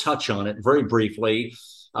I will touch on it very briefly.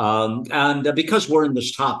 And because we're in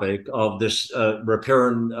this topic of this repair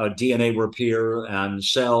and DNA repair and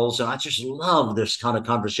cells, and I just love this kind of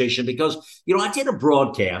conversation because, I did a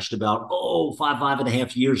broadcast about,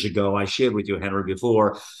 5.5 years ago. I shared with you, Henry,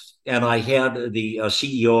 before. And I had the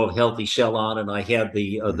CEO of Healthy Cell on, and I had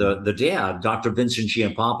the dad, Dr. Vincent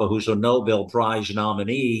Giampapa, who's a Nobel Prize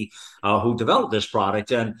nominee, who developed this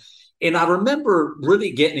product. And I remember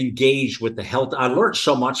really getting engaged with the health. I learned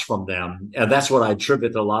so much from them. And that's what I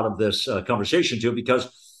attribute a lot of this conversation to, because,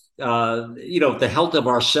 the health of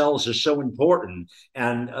our cells is so important.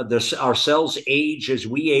 And our cells age as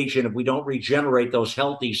we age. And if we don't regenerate those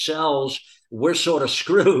healthy cells, we're sort of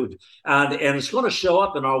screwed. And it's going to show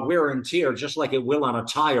up in our wear and tear, just like it will on a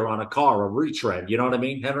tire on a car, a retread. You know what I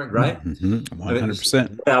mean, Henry? Right?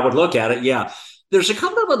 100%. I would look at it. Yeah. There's a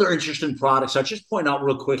couple of other interesting products. I just point out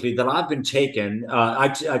real quickly that I've been taking.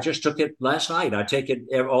 I just took it last night. I take it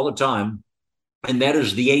all the time, and that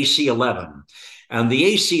is the AC11. And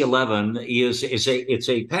the AC11 is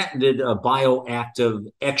a patented bioactive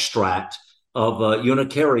extract of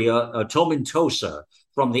Unicaria tomentosa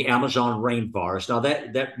from the Amazon rainforest. Now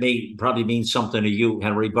that may probably mean something to you,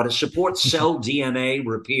 Henry, but it supports cell DNA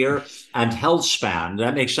repair and health span. Does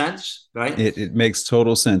that make sense? Right? It makes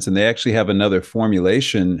total sense. And they actually have another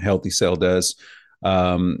formulation, Healthy Cell does,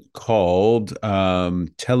 called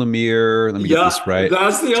telomere. Let me get this right.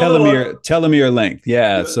 That's the other telomere length.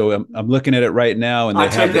 Yeah. So I'm looking at it right now, and I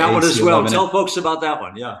take that one as well. Tell folks about that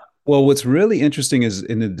one. Yeah. Well, what's really interesting is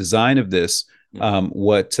in the design of this.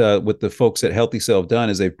 What the folks at Healthy Cell have done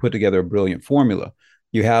is they've put together a brilliant formula.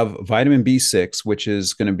 You have vitamin B6, which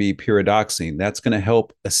is going to be pyridoxine. That's going to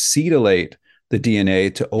help acetylate the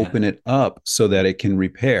DNA to open it up so that it can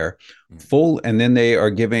repair and then they are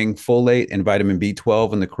giving folate and vitamin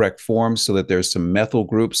B12 in the correct form so that there's some methyl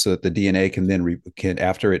groups so that the DNA can then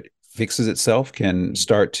after it fixes itself, can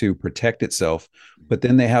start to protect itself. But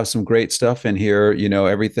then they have some great stuff in here,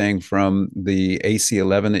 everything from the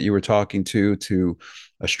AC11 that you were talking to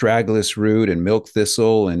astragalus root and milk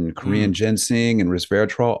thistle and Korean ginseng and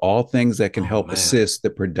resveratrol, all things that can help assist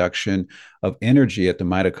the production of energy at the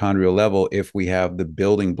mitochondrial level if we have the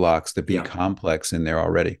building blocks, the B complex in there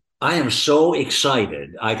already. I am so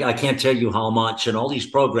excited. I can't tell you how much in all these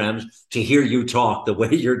programs to hear you talk the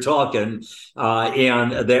way you're talking,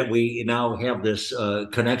 and that we now have this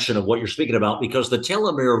connection of what you're speaking about, because the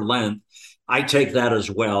telomere length, I take that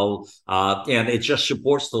as well, and it just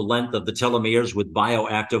supports the length of the telomeres with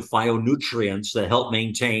bioactive phytonutrients that help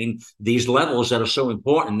maintain these levels that are so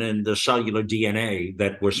important in the cellular DNA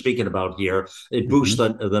that we're speaking about here. It boosts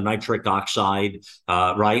the nitric oxide,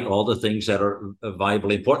 right? All the things that are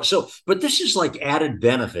vitally important. So, but this is like added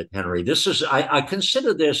benefit, Henry. This is, I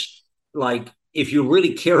consider this like, if you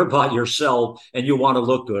really care about yourself and you want to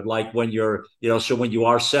look good, like when you're, so when you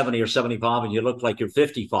are 70 or 75 and you look like you're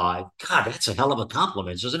 55, God, that's a hell of a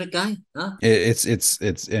compliment, isn't it, Guy? Huh? It's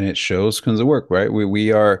and it shows because of work, right?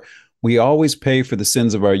 We always pay for the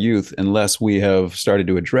sins of our youth unless we have started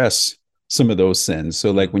to address some of those sins.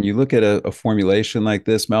 So like when you look at a formulation like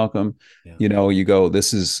this, Malcolm, you go,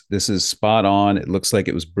 this is spot on. It looks like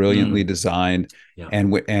it was brilliantly designed.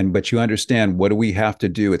 But you understand, what do we have to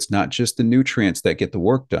do? It's not just the nutrients that get the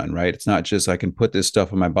work done, right? It's not just I can put this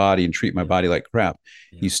stuff in my body and treat my body like crap.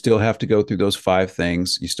 You still have to go through those 5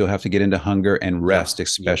 things. You still have to get into hunger and rest,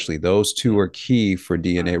 especially. Those 2 are key for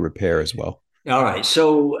DNA repair as well. All right.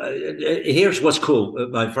 So here's what's cool,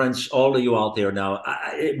 my friends, all of you out there now.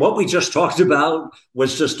 What we just talked about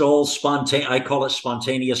was just all spontaneous. I call it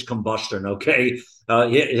spontaneous combustion. Okay.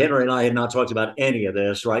 Henry and I had not talked about any of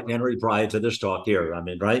this, right, Henry, prior to this talk here. I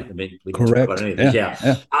mean, right? I mean, we didn't talk about any of this.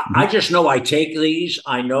 Yeah. I just know I take these.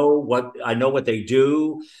 I know what they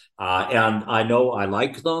do. And I know I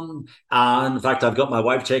like them. In fact, I've got my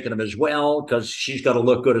wife taking them as well because she's got to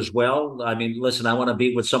look good as well. I mean, listen, I want to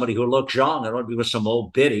be with somebody who looks young. I don't want to be with some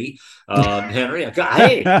old biddy. Henry,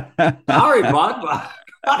 hey, sorry, bud.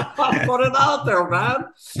 I'm putting it out there, man.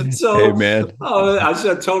 So, hey, man. I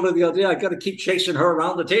told her the other day, I got to keep chasing her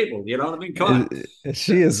around the table. You know what I mean? Come on.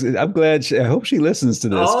 She is. I'm glad. I hope she listens to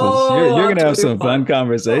this because you're going to have some fun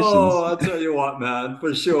conversations. Oh, I'll tell you what, man.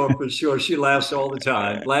 For sure. She laughs all the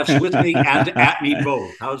time. Laughs with me and at me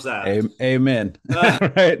both. How's that? Amen.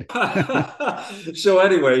 Right. So,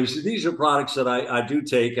 anyways, these are products that I do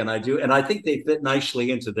take, and I think they fit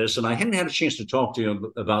nicely into this. And I hadn't had a chance to talk to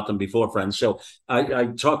you about them before, friends. So I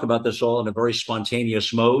talk about this all in a very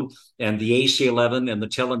spontaneous mode, and the AC11 and the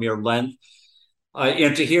telomere length.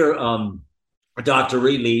 And to hear Dr.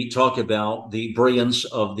 Ealy talk about the brilliance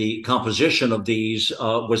of the composition of these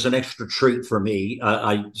was an extra treat for me.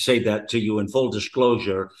 I say that to you in full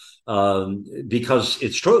disclosure because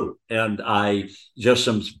it's true. And I just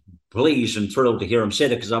am pleased and thrilled to hear him say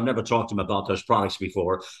that because I've never talked to him about those products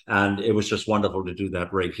before. And it was just wonderful to do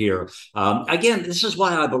that right here. Again, this is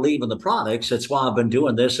why I believe in the products. It's why I've been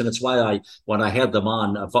doing this. And it's why when I had them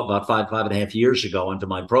on about five and a half years ago into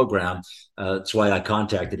my program, it's why I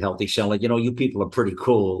contacted Healthy Cell. Like, you people are pretty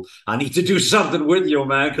cool. I need to do something with you,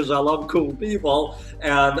 man, because I love cool people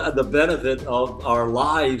and the benefit of our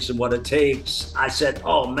lives and what it takes. I said,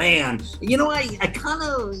 oh, man, I kind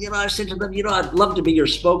of, I said to them, I'd love to be your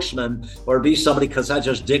spokesman or be somebody because I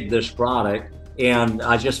just dig this product. And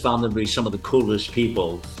I just found them to be some of the coolest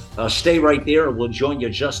people. Stay right there. We'll join you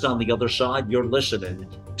just on the other side. You're listening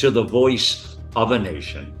to the Voice of a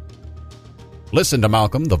Nation. Listen to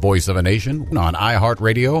Malcolm, the Voice of a Nation, on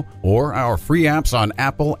iHeartRadio or our free apps on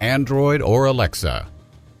Apple, Android, or Alexa.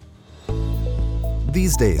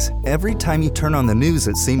 These days, every time you turn on the news,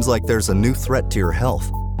 it seems like there's a new threat to your health.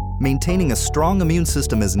 Maintaining a strong immune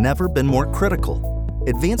system has never been more critical.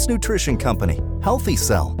 Advanced nutrition company, Healthy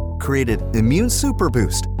Cell, created Immune Super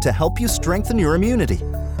Boost to help you strengthen your immunity.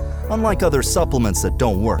 Unlike other supplements that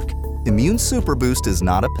don't work, Immune Super Boost is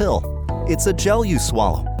not a pill. It's a gel you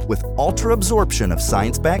swallow with ultra absorption of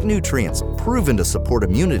science-backed nutrients proven to support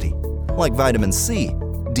immunity, like vitamin C,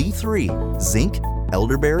 D3, zinc,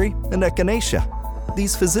 elderberry, and echinacea.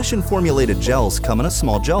 These physician-formulated gels come in a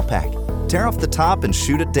small gel pack. Tear off the top and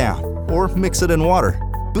shoot it down, or mix it in water.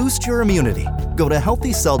 Boost your immunity. Go to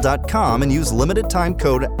healthycell.com and use limited time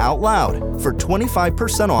code OUTLOUD for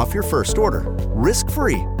 25% off your first order.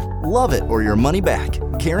 Risk-free. Love it or your money back.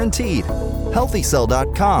 Guaranteed.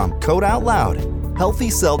 Healthycell.com, code OUTLOUD.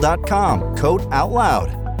 Healthycell.com, code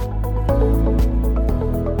OUTLOUD.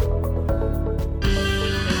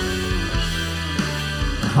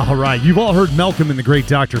 All right, you've all heard Malcolm and the great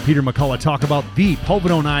Dr. Peter McCullough talk about the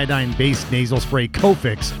povidone iodine-based nasal spray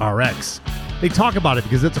Cofix RX. They talk about it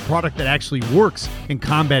because it's a product that actually works in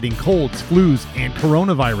combating colds, flus, and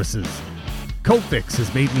coronaviruses. Cofix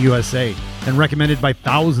is made in the USA and recommended by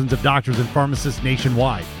thousands of doctors and pharmacists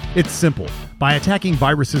nationwide. It's simple. By attacking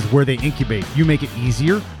viruses where they incubate, you make it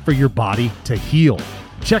easier for your body to heal.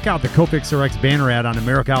 Check out the Cofix RX banner ad on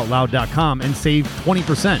AmericaOutloud.com and save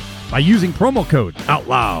 20% by using promo code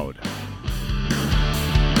OUTLOUD.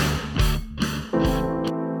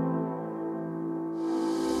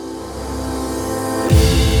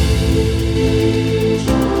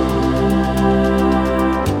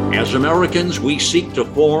 As Americans, we seek to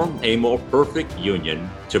form a more perfect union.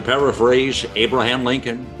 To paraphrase Abraham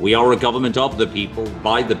Lincoln, we are a government of the people,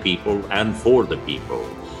 by the people, and for the people.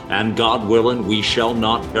 And God willing, we shall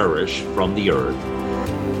not perish from the earth.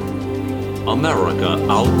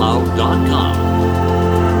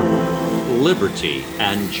 AmericaOutloud.com. Liberty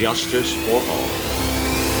and justice for all.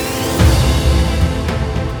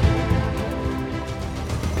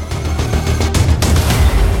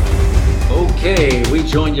 Okay, we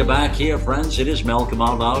join you back here, friends. It is Malcolm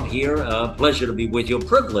Out Loud here. Pleasure to be with you.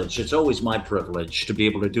 Privilege. It's always my privilege to be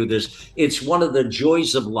able to do this. It's one of the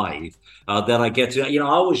joys of life that I get to. I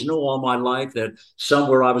always knew all my life that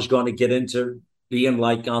somewhere I was going to get into being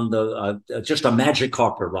like on the just a magic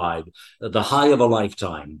carpet ride, the high of a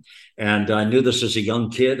lifetime. And I knew this as a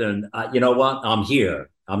young kid. And you know what? I'm here.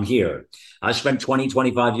 I spent 20,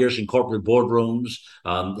 25 years in corporate boardrooms,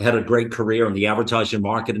 had a great career in the advertising,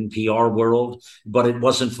 marketing, PR world, but it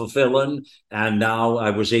wasn't fulfilling. And now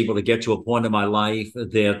I was able to get to a point in my life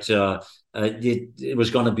that it was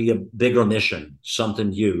going to be a bigger mission,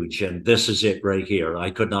 something huge. And this is it right here. I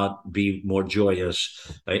could not be more joyous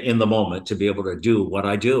in the moment to be able to do what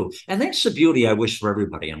I do. And that's the beauty I wish for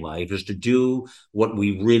everybody in life, is to do what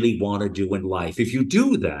we really want to do in life. If you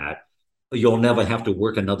do that, you'll never have to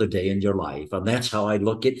work another day in your life. And that's how I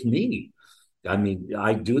look at me. I mean,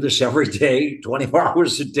 I do this every day, 24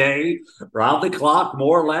 hours a day, round the clock,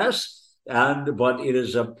 more or less. But it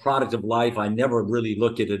is a product of life. I never really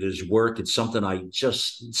look at it as work. It's something I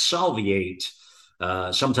just salviate.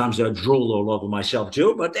 Sometimes I drool all over myself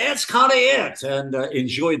too, but that's kind of it. And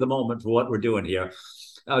enjoy the moment for what we're doing here.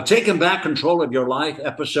 Taking Back Control of Your Life,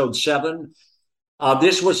 episode 7.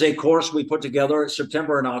 This was a course we put together in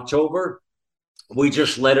September and October. We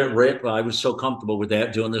just let it rip. I was so comfortable with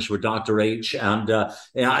that, doing this with Dr. H. And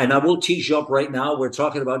I will tease you up right now. We're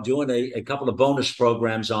talking about doing a couple of bonus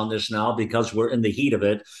programs on this now because we're in the heat of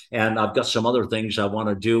it. And I've got some other things I want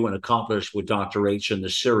to do and accomplish with Dr. H in the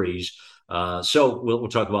series. So we'll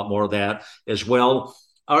talk about more of that as well.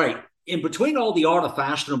 All right. In between all the art of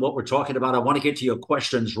fasting and what we're talking about, I want to get to your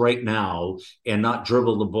questions right now and not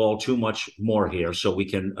dribble the ball too much more here so we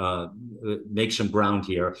can make some ground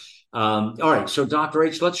here. All right, so Dr.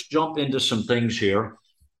 H, let's jump into some things here.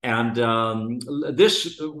 And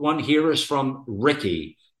this one here is from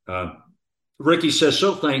Ricky. Ricky says,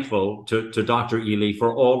 so thankful to Dr. Ealy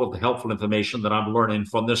for all of the helpful information that I'm learning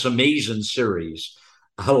from this amazing series.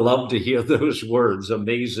 I love to hear those words,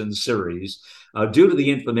 amazing series. Due to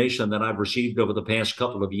the information that I've received over the past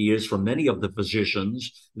couple of years from many of the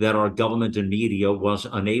physicians that our government and media was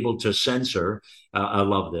unable to censor. I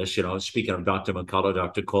love this, speaking of Dr. McCullough,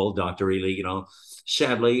 Dr. Cole, Dr. Ealy,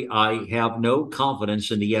 sadly, I have no confidence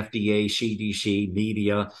in the FDA, CDC,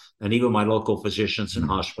 media, and even my local physicians and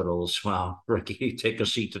hospitals. Wow, Ricky, take a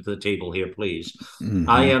seat at the table here, please. Mm-hmm.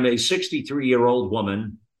 I am a 63-year-old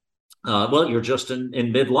woman. Well, you're just in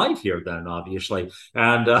midlife here then, obviously.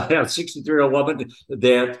 And a 63-year-old woman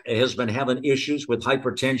that has been having issues with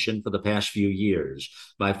hypertension for the past few years.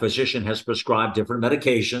 My physician has prescribed different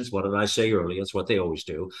medications. What did I say earlier? That's what they always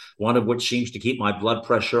do. One of which seems to keep my blood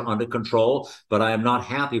pressure under control, but I am not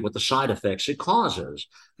happy with the side effects it causes.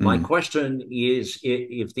 My question is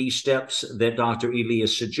if these steps that Dr. Ealy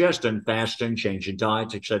is suggesting, fasting, changing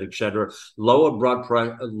diets, et cetera,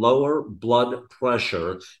 lower blood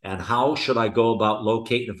pressure, and how should I go about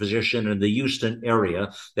locating a physician in the Houston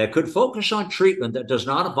area that could focus on treatment that does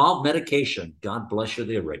not involve medication? God bless you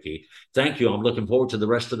there, Ricky. Thank you. I'm looking forward to the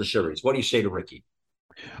rest of the series. What do you say to Ricky?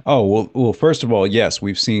 Oh, well, first of all, yes,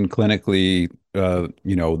 we've seen clinically,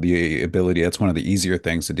 the ability, that's one of the easier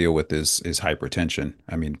things to deal with is hypertension.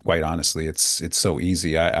 I mean, quite honestly, it's so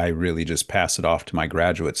easy. I really just pass it off to my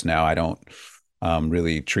graduates now. I don't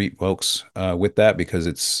really treat folks with that because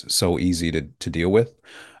it's so easy to deal with.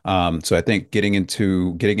 So I think getting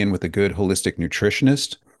in with a good holistic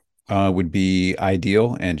nutritionist would be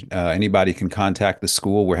ideal. And anybody can contact the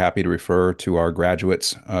school. We're happy to refer to our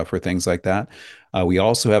graduates for things like that. We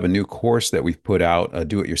also have a new course that we've put out, a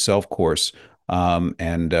do-it-yourself course.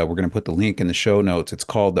 And we're going to put the link in the show notes. It's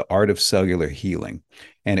called The Art of Cellular Healing.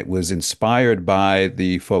 And it was inspired by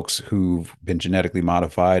the folks who've been genetically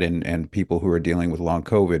modified and people who are dealing with long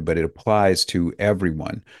COVID, but it applies to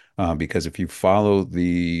everyone. Because if you follow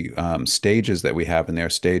the stages that we have in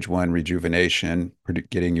there, stage 1, rejuvenation,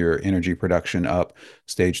 getting your energy production up,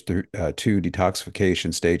 stage 2,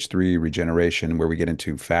 detoxification, stage 3, regeneration, where we get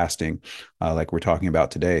into fasting, like we're talking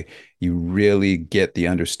about today, you really get the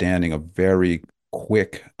understanding of very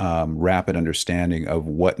quick, rapid understanding of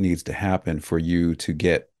what needs to happen for you to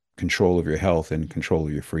get control of your health and control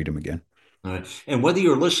of your freedom again. All right. And whether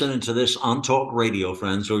you're listening to this on talk radio,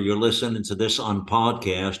 friends, or you're listening to this on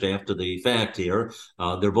podcast after the fact here,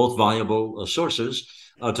 they're both viable sources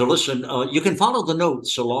to listen. You can follow the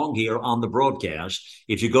notes along here on the broadcast.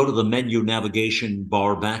 If you go to the menu navigation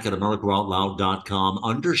bar back at AmericaOutloud.com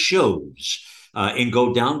under shows, and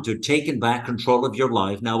go down to Taking Back Control of Your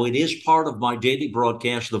Life. Now, it is part of my daily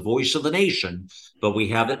broadcast, The Voice of the Nation, but we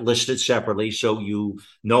have it listed separately so you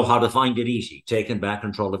know how to find it easy. Taking Back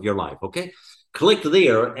Control of Your Life, okay? Click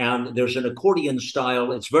there, and there's an accordion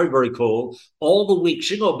style. It's very, very cool. All the weeks,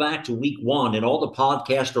 you go back to week 1, and all the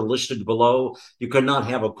podcasts are listed below. You could not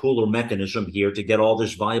have a cooler mechanism here to get all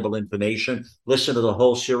this valuable information. Listen to the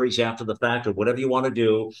whole series after the fact or whatever you want to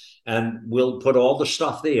do, and we'll put all the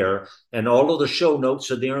stuff there, and all of the show notes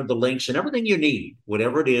are there, and the links, and everything you need.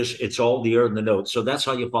 Whatever it is, it's all there in the notes. So that's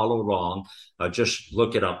how you follow along. Just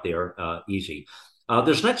look it up there. Easy.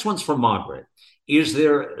 This next one's from Margaret. Is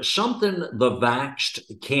there something the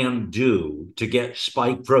vaxxed can do to get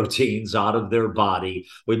spike proteins out of their body?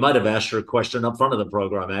 We might have asked her a question up front of the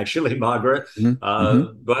program, actually, Margaret.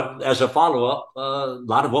 But as a follow-up, a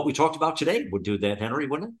lot of what we talked about today would do that, Henry,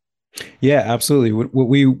 wouldn't it? Yeah, absolutely. What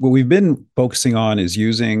we've been focusing on is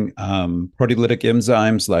using proteolytic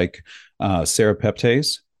enzymes like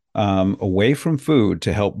serrapeptase away from food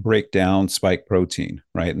to help break down spike protein,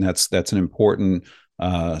 right? And that's an important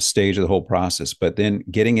stage of the whole process. But then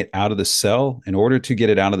getting it out of the cell, in order to get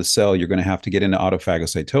it out of the cell, you're going to have to get into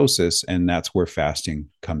autophagocytosis, and that's where fasting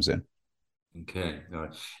comes in. Okay. All right.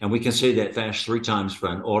 And we can say that fast 3 times,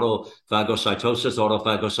 friend. Autophagocytosis,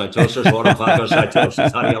 autophagocytosis,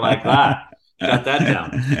 autophagocytosis. How do you like that? Got that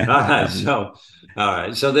down. All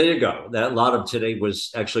right. So there you go. That a lot of today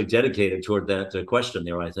was actually dedicated toward that question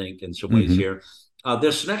there, I think, in some ways here.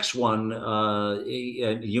 This next one,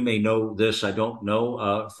 you may know this, I don't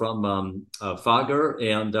know, from Fager.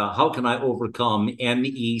 And how can I overcome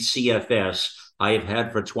MECFS I have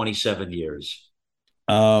had for 27 years?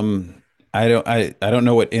 I don't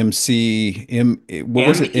know what what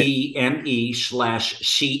was it? ME/CFS.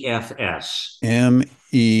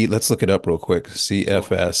 Let's look it up real quick.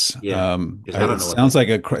 CFS. Yeah. It sounds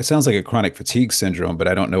like a chronic fatigue syndrome, but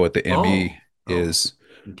I don't know what the ME is.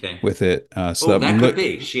 Okay. With it. That could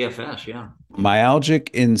be CFS, yeah.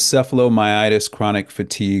 Myalgic encephalomyelitis chronic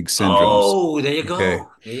fatigue syndrome. Oh, there you go. Okay.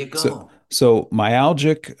 There you go. So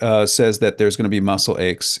myalgic says that there's going to be muscle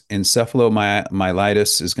aches.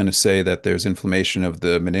 Encephalomyelitis is going to say that there's inflammation of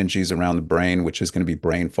the meninges around the brain, which is going to be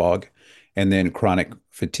brain fog, and then chronic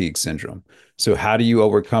fatigue syndrome. So how do you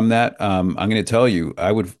overcome that? I'm going to tell you,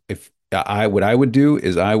 what I would do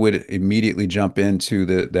is I would immediately jump into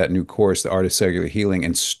that new course, The Art of Cellular Healing,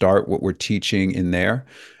 and start what we're teaching in there,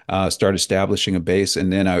 start establishing a base.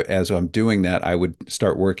 And then as I'm doing that, I would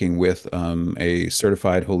start working with a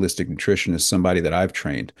certified holistic nutritionist, somebody that I've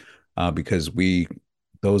trained, because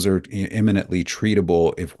those are eminently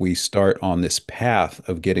treatable if we start on this path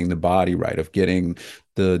of getting the body right, of getting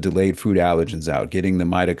the delayed food allergens out, getting the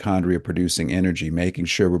mitochondria producing energy, making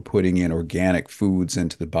sure we're putting in organic foods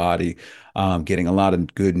into the body, getting a lot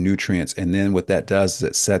of good nutrients. And then what that does is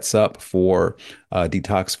it sets up for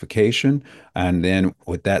detoxification. And then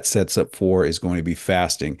what that sets up for is going to be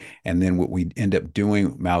fasting. And then what we end up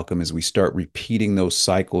doing, Malcolm, is we start repeating those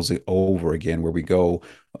cycles over again, where we go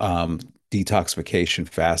detoxification,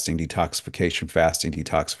 fasting, detoxification, fasting,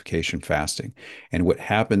 detoxification, fasting. And what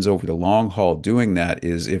happens over the long haul doing that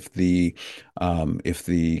is if the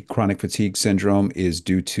chronic fatigue syndrome is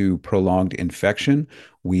due to prolonged infection,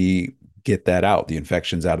 we get that out, the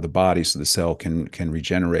infections out of the body so the cell can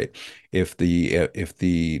regenerate. If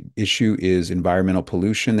the issue is environmental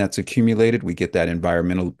pollution that's accumulated, we get that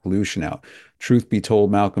environmental pollution out. truth be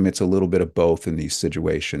told, Malcolm, it's a little bit of both in these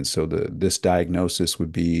situations. So this diagnosis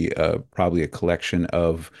would be probably a collection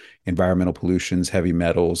of environmental pollutions, heavy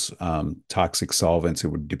metals, toxic solvents. It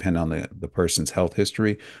would depend on the person's health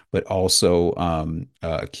history, but also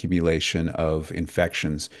accumulation of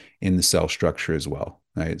infections in the cell structure as well.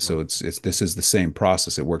 Right. So this is the same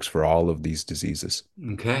process. It works for all of these diseases.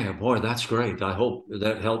 Okay, boy, that's great. I hope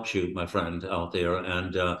that helps you, my friend out there.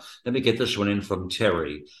 And let me get this one in from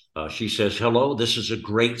Terry. She says, "Hello, this is a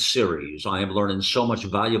great series. I am learning so much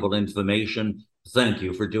valuable information. Thank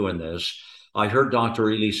you for doing this. I heard Dr.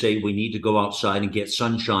 Ealy say we need to go outside and get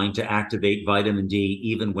sunshine to activate vitamin D,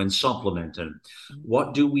 even when supplementing.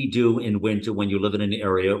 What do we do in winter when you live in an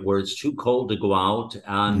area where it's too cold to go out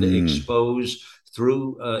and expose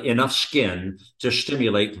through enough skin to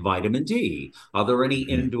stimulate vitamin D? Are there any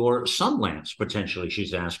indoor sun lamps, potentially,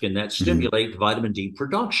 she's asking, that stimulate vitamin D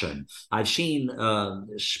production? I've seen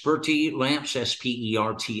Sperti lamps, SPERTI,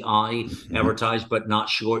 advertised, but not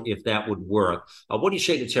sure if that would work. What do you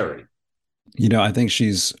say to Terry?" I think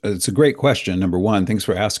it's a great question. Number one, thanks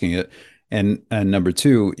for asking it. And number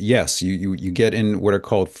two, yes, you get in what are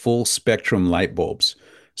called full spectrum light bulbs.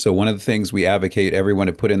 So one of the things we advocate everyone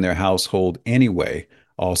to put in their household anyway,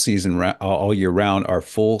 all year round, are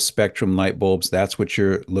full spectrum light bulbs. That's what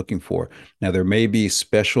you're looking for. Now, there may be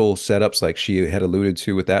special setups like she had alluded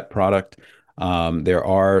to with that product. There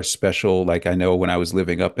are special, like I know when I was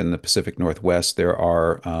living up in the Pacific Northwest, there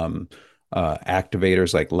are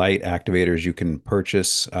activators, like light activators you can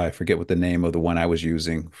purchase. I forget what the name of the one I was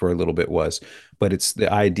using for a little bit was, but the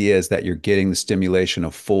idea is that you're getting the stimulation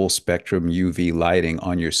of full spectrum UV lighting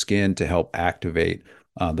on your skin to help activate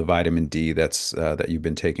the vitamin D that you've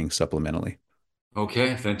been taking supplementally.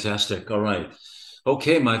 Okay, fantastic. All right.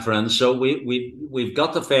 Okay, my friends. So we've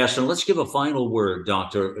got the fast, and let's give a final word,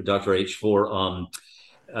 Dr. H, for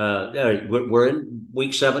we're in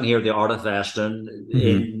week 7 here, the art of fasting.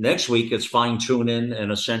 In next week, it's fine tuning and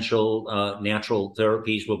essential natural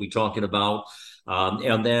therapies we'll be talking about.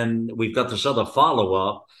 And then we've got this other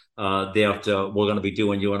follow-up that we're going to be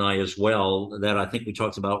doing, you and I as well, that I think we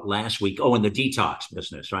talked about last week. Oh, and the detox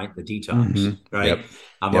business, right? The detox, right? Yep.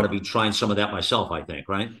 I'm going to be trying some of that myself, I think,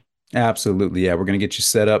 right? Absolutely. Yeah. We're going to get you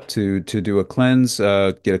set up to do a cleanse,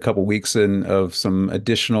 get a couple weeks of some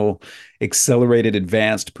additional accelerated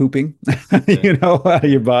advanced pooping,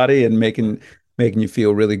 your body, and making you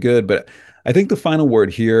feel really good. But I think the final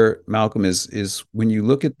word here, Malcolm, is when you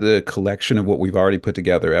look at the collection of what we've already put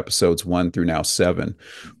together, episodes 1 through now 7,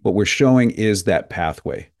 what we're showing is that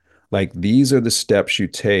pathway. Like, these are the steps you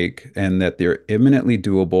take, and that they're imminently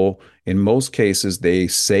doable. In most cases, they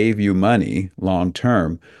save you money long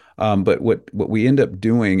term. But what we end up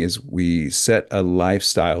doing is we set a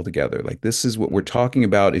lifestyle together. Like, this is what we're talking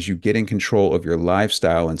about, is you get in control of your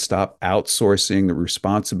lifestyle and stop outsourcing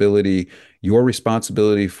your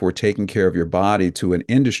responsibility for taking care of your body to an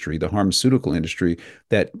industry, the pharmaceutical industry,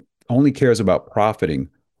 that only cares about profiting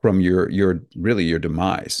from your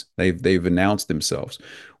demise. They've announced themselves.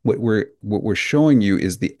 What we're showing you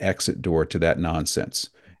is the exit door to that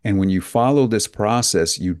nonsense. And when you follow this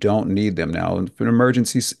process, you don't need them. Now, if an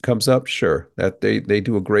emergency comes up, sure, that they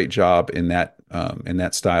do a great job in that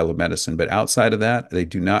style of medicine. But outside of that, they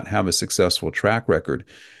do not have a successful track record.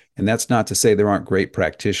 And that's not to say there aren't great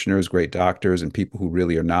practitioners, great doctors, and people who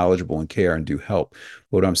really are knowledgeable and care and do help.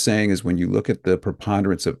 What I'm saying is, when you look at the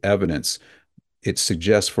preponderance of evidence, it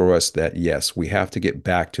suggests for us that, yes, we have to get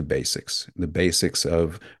back to basics, the basics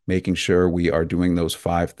of making sure we are doing those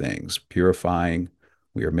 5 things: purifying,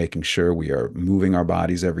 we are making sure we are moving our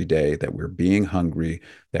bodies every day, that we're being hungry,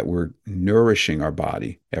 that we're nourishing our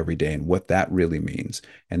body every day, and what that really means.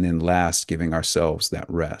 And then last, giving ourselves that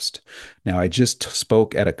rest. Now, I just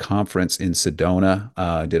spoke at a conference in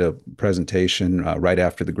Sedona, did a presentation right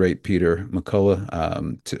after the great Peter McCullough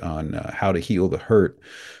on how to heal the hurt,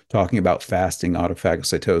 talking about fasting,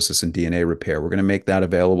 autophagocytosis, and DNA repair. We're going to make that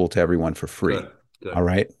available to everyone for free. Good. All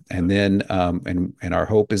right. And then, and our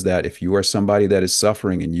hope is that if you are somebody that is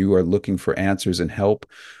suffering and you are looking for answers and help,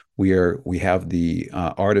 we have the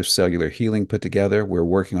Art of Cellular Healing put together. We're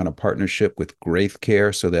working on a partnership with Graith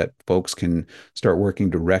Care so that folks can start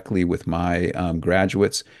working directly with my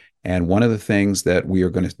graduates. And one of the things that we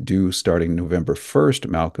are going to do starting November 1st,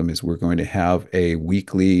 Malcolm, is we're going to have a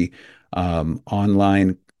weekly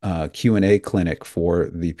online Q&A clinic for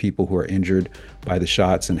the people who are injured by the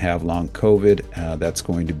shots and have long COVID. That's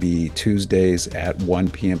going to be Tuesdays at 1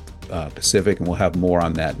 p.m. Pacific, and we'll have more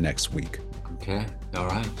on that next week. Okay. All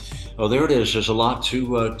right. Oh, there it is. There's a lot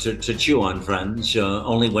to chew on, friends.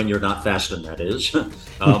 Only when you're not fasting, that is.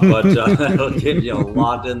 But it'll give you a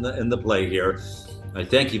lot in the play here. I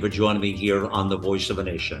thank you for joining me here on The Voice of a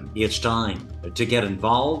Nation. It's time to get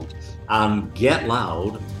involved and get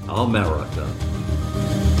loud, America.